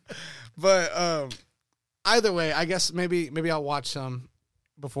no, but either way, I guess maybe I'll watch some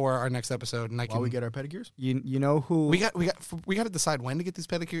before our next episode, and I can. While we get our pedicures? You know who we got to decide when to get these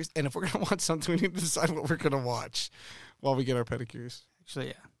pedicures, and if we're gonna watch something, we need to decide what we're gonna watch while we get our pedicures. actually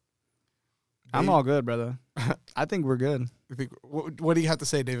yeah. I'm all good, brother. I think we're good. I think. What do you have to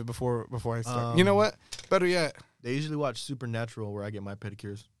say, David? Before I start, you know what? Better yet, They usually watch Supernatural where I get my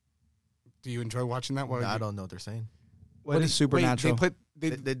pedicures. do you enjoy watching that? I don't know what they're saying. What is Supernatural?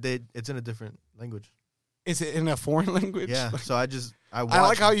 It's in a different language. Is it in a foreign language? Yeah, so I watch. I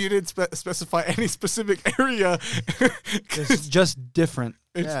like how you didn't specify any specific area. It's just different.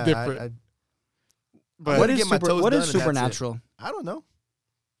 It's Yeah, different. But What I is get my toes what done is and that's it. Supernatural? I don't know.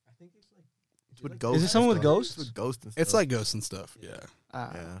 I think it's with ghosts. Is it someone with and stuff. ghosts? It's with ghosts and stuff. it's like ghosts and stuff. Yeah.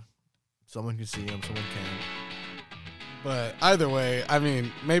 Yeah. Someone can see them, someone can. But either way, I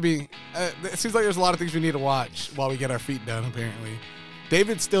mean, maybe it seems like there's a lot of things we need to watch while we get our feet done. Apparently,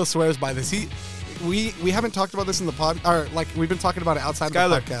 David still swears by this. We haven't talked about this in the pod, or like we've been talking about it outside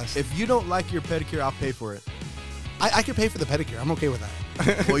Skylar, of the podcast. if you don't like your pedicure, I'll pay for it. I could pay for the pedicure. I'm okay with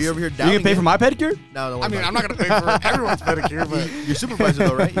that. Well, you're over here You doubting can pay it. for my pedicure? No, don't I worry mean, about I'm not going to pay for everyone's pedicure, but Your supervisor,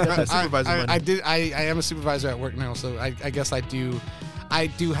 though, right? You got that supervisor money. I am a supervisor at work now, so I guess I do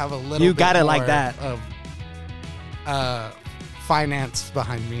have a little. You bit got it like more that. Of finance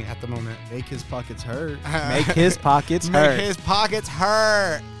behind me at the moment. Make his pockets hurt. Make his pockets hurt. Make his pockets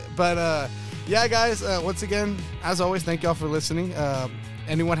hurt. But yeah, guys. Once again, as always, thank y'all for listening.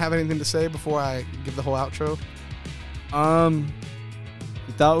 Anyone have anything to say before I give the whole outro?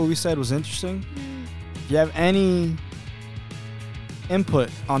 You thought what we said was interesting? If you have any input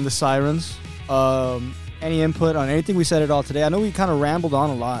on the sirens, any input on anything we said at all today, I know we kind of rambled on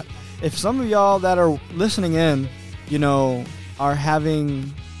a lot. If some of y'all that are listening in, are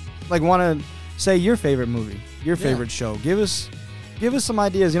having, want to say your favorite movie, your favorite show, give us some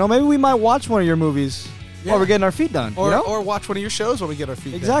ideas. Maybe we might watch one of your movies while we're getting our feet done. Or watch one of your shows while we get our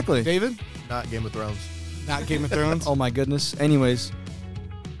feet done. Exactly. David? Not Game of Thrones. Not Game of Thrones. Oh my goodness. Anyways,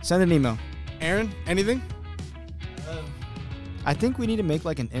 send an email. Aaron, anything? I think we need to make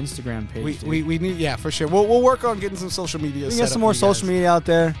like an Instagram page. We need, for sure. We'll work on getting some social media. We can set get some up more for you guys. social media out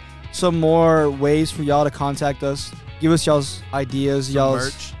there, some more ways for y'all to contact us. Give us y'all's ideas,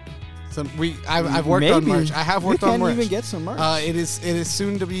 y'all's Merch. I've worked on merch. I have worked on merch. We can't even get some merch. It is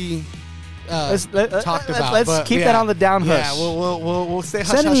soon to be talked about. Let's but keep yeah. that on the down hush. Yeah, we'll stay hush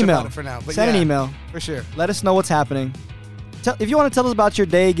Send an hush email. about it for now. But Send an yeah, email. for sure. Let us know what's happening. If you want to tell us about your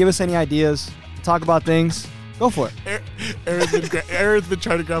day, give us any ideas, talk about things, go for it. Aaron's been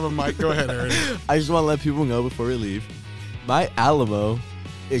trying to grab a mic. Go ahead, Aaron. I just want to let people know before we leave, my Alamo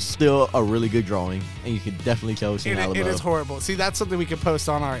is still a really good drawing, and you can definitely tell it's an Alamo. It is horrible. See, that's something we can post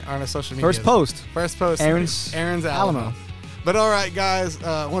on our social media. First post. Aaron's Alamo. Alamo. But all right, guys.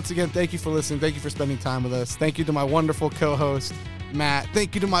 Once again, thank you for listening. Thank you for spending time with us. Thank you to my wonderful co-host, Matt.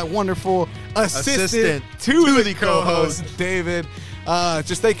 Thank you to my wonderful assistant to the co-host, David.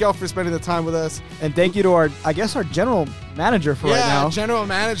 Just thank y'all for spending the time with us. And thank you to our general manager for right now. General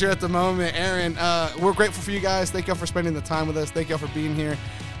manager at the moment, Aaron. We're grateful for you guys. Thank y'all for spending the time with us. Thank y'all for being here.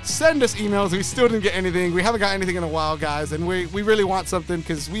 Send us emails. We still didn't get anything. We haven't got anything in a while, guys. And we really want something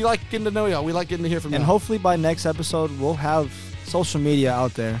because we like getting to know y'all. We like getting to hear from y'all. And hopefully by next episode, we'll have social media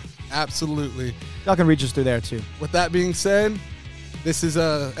out there. Absolutely. Y'all can reach us through there too. With that being said, this is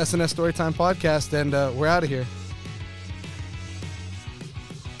a S&S Storytime Podcast, and we're out of here.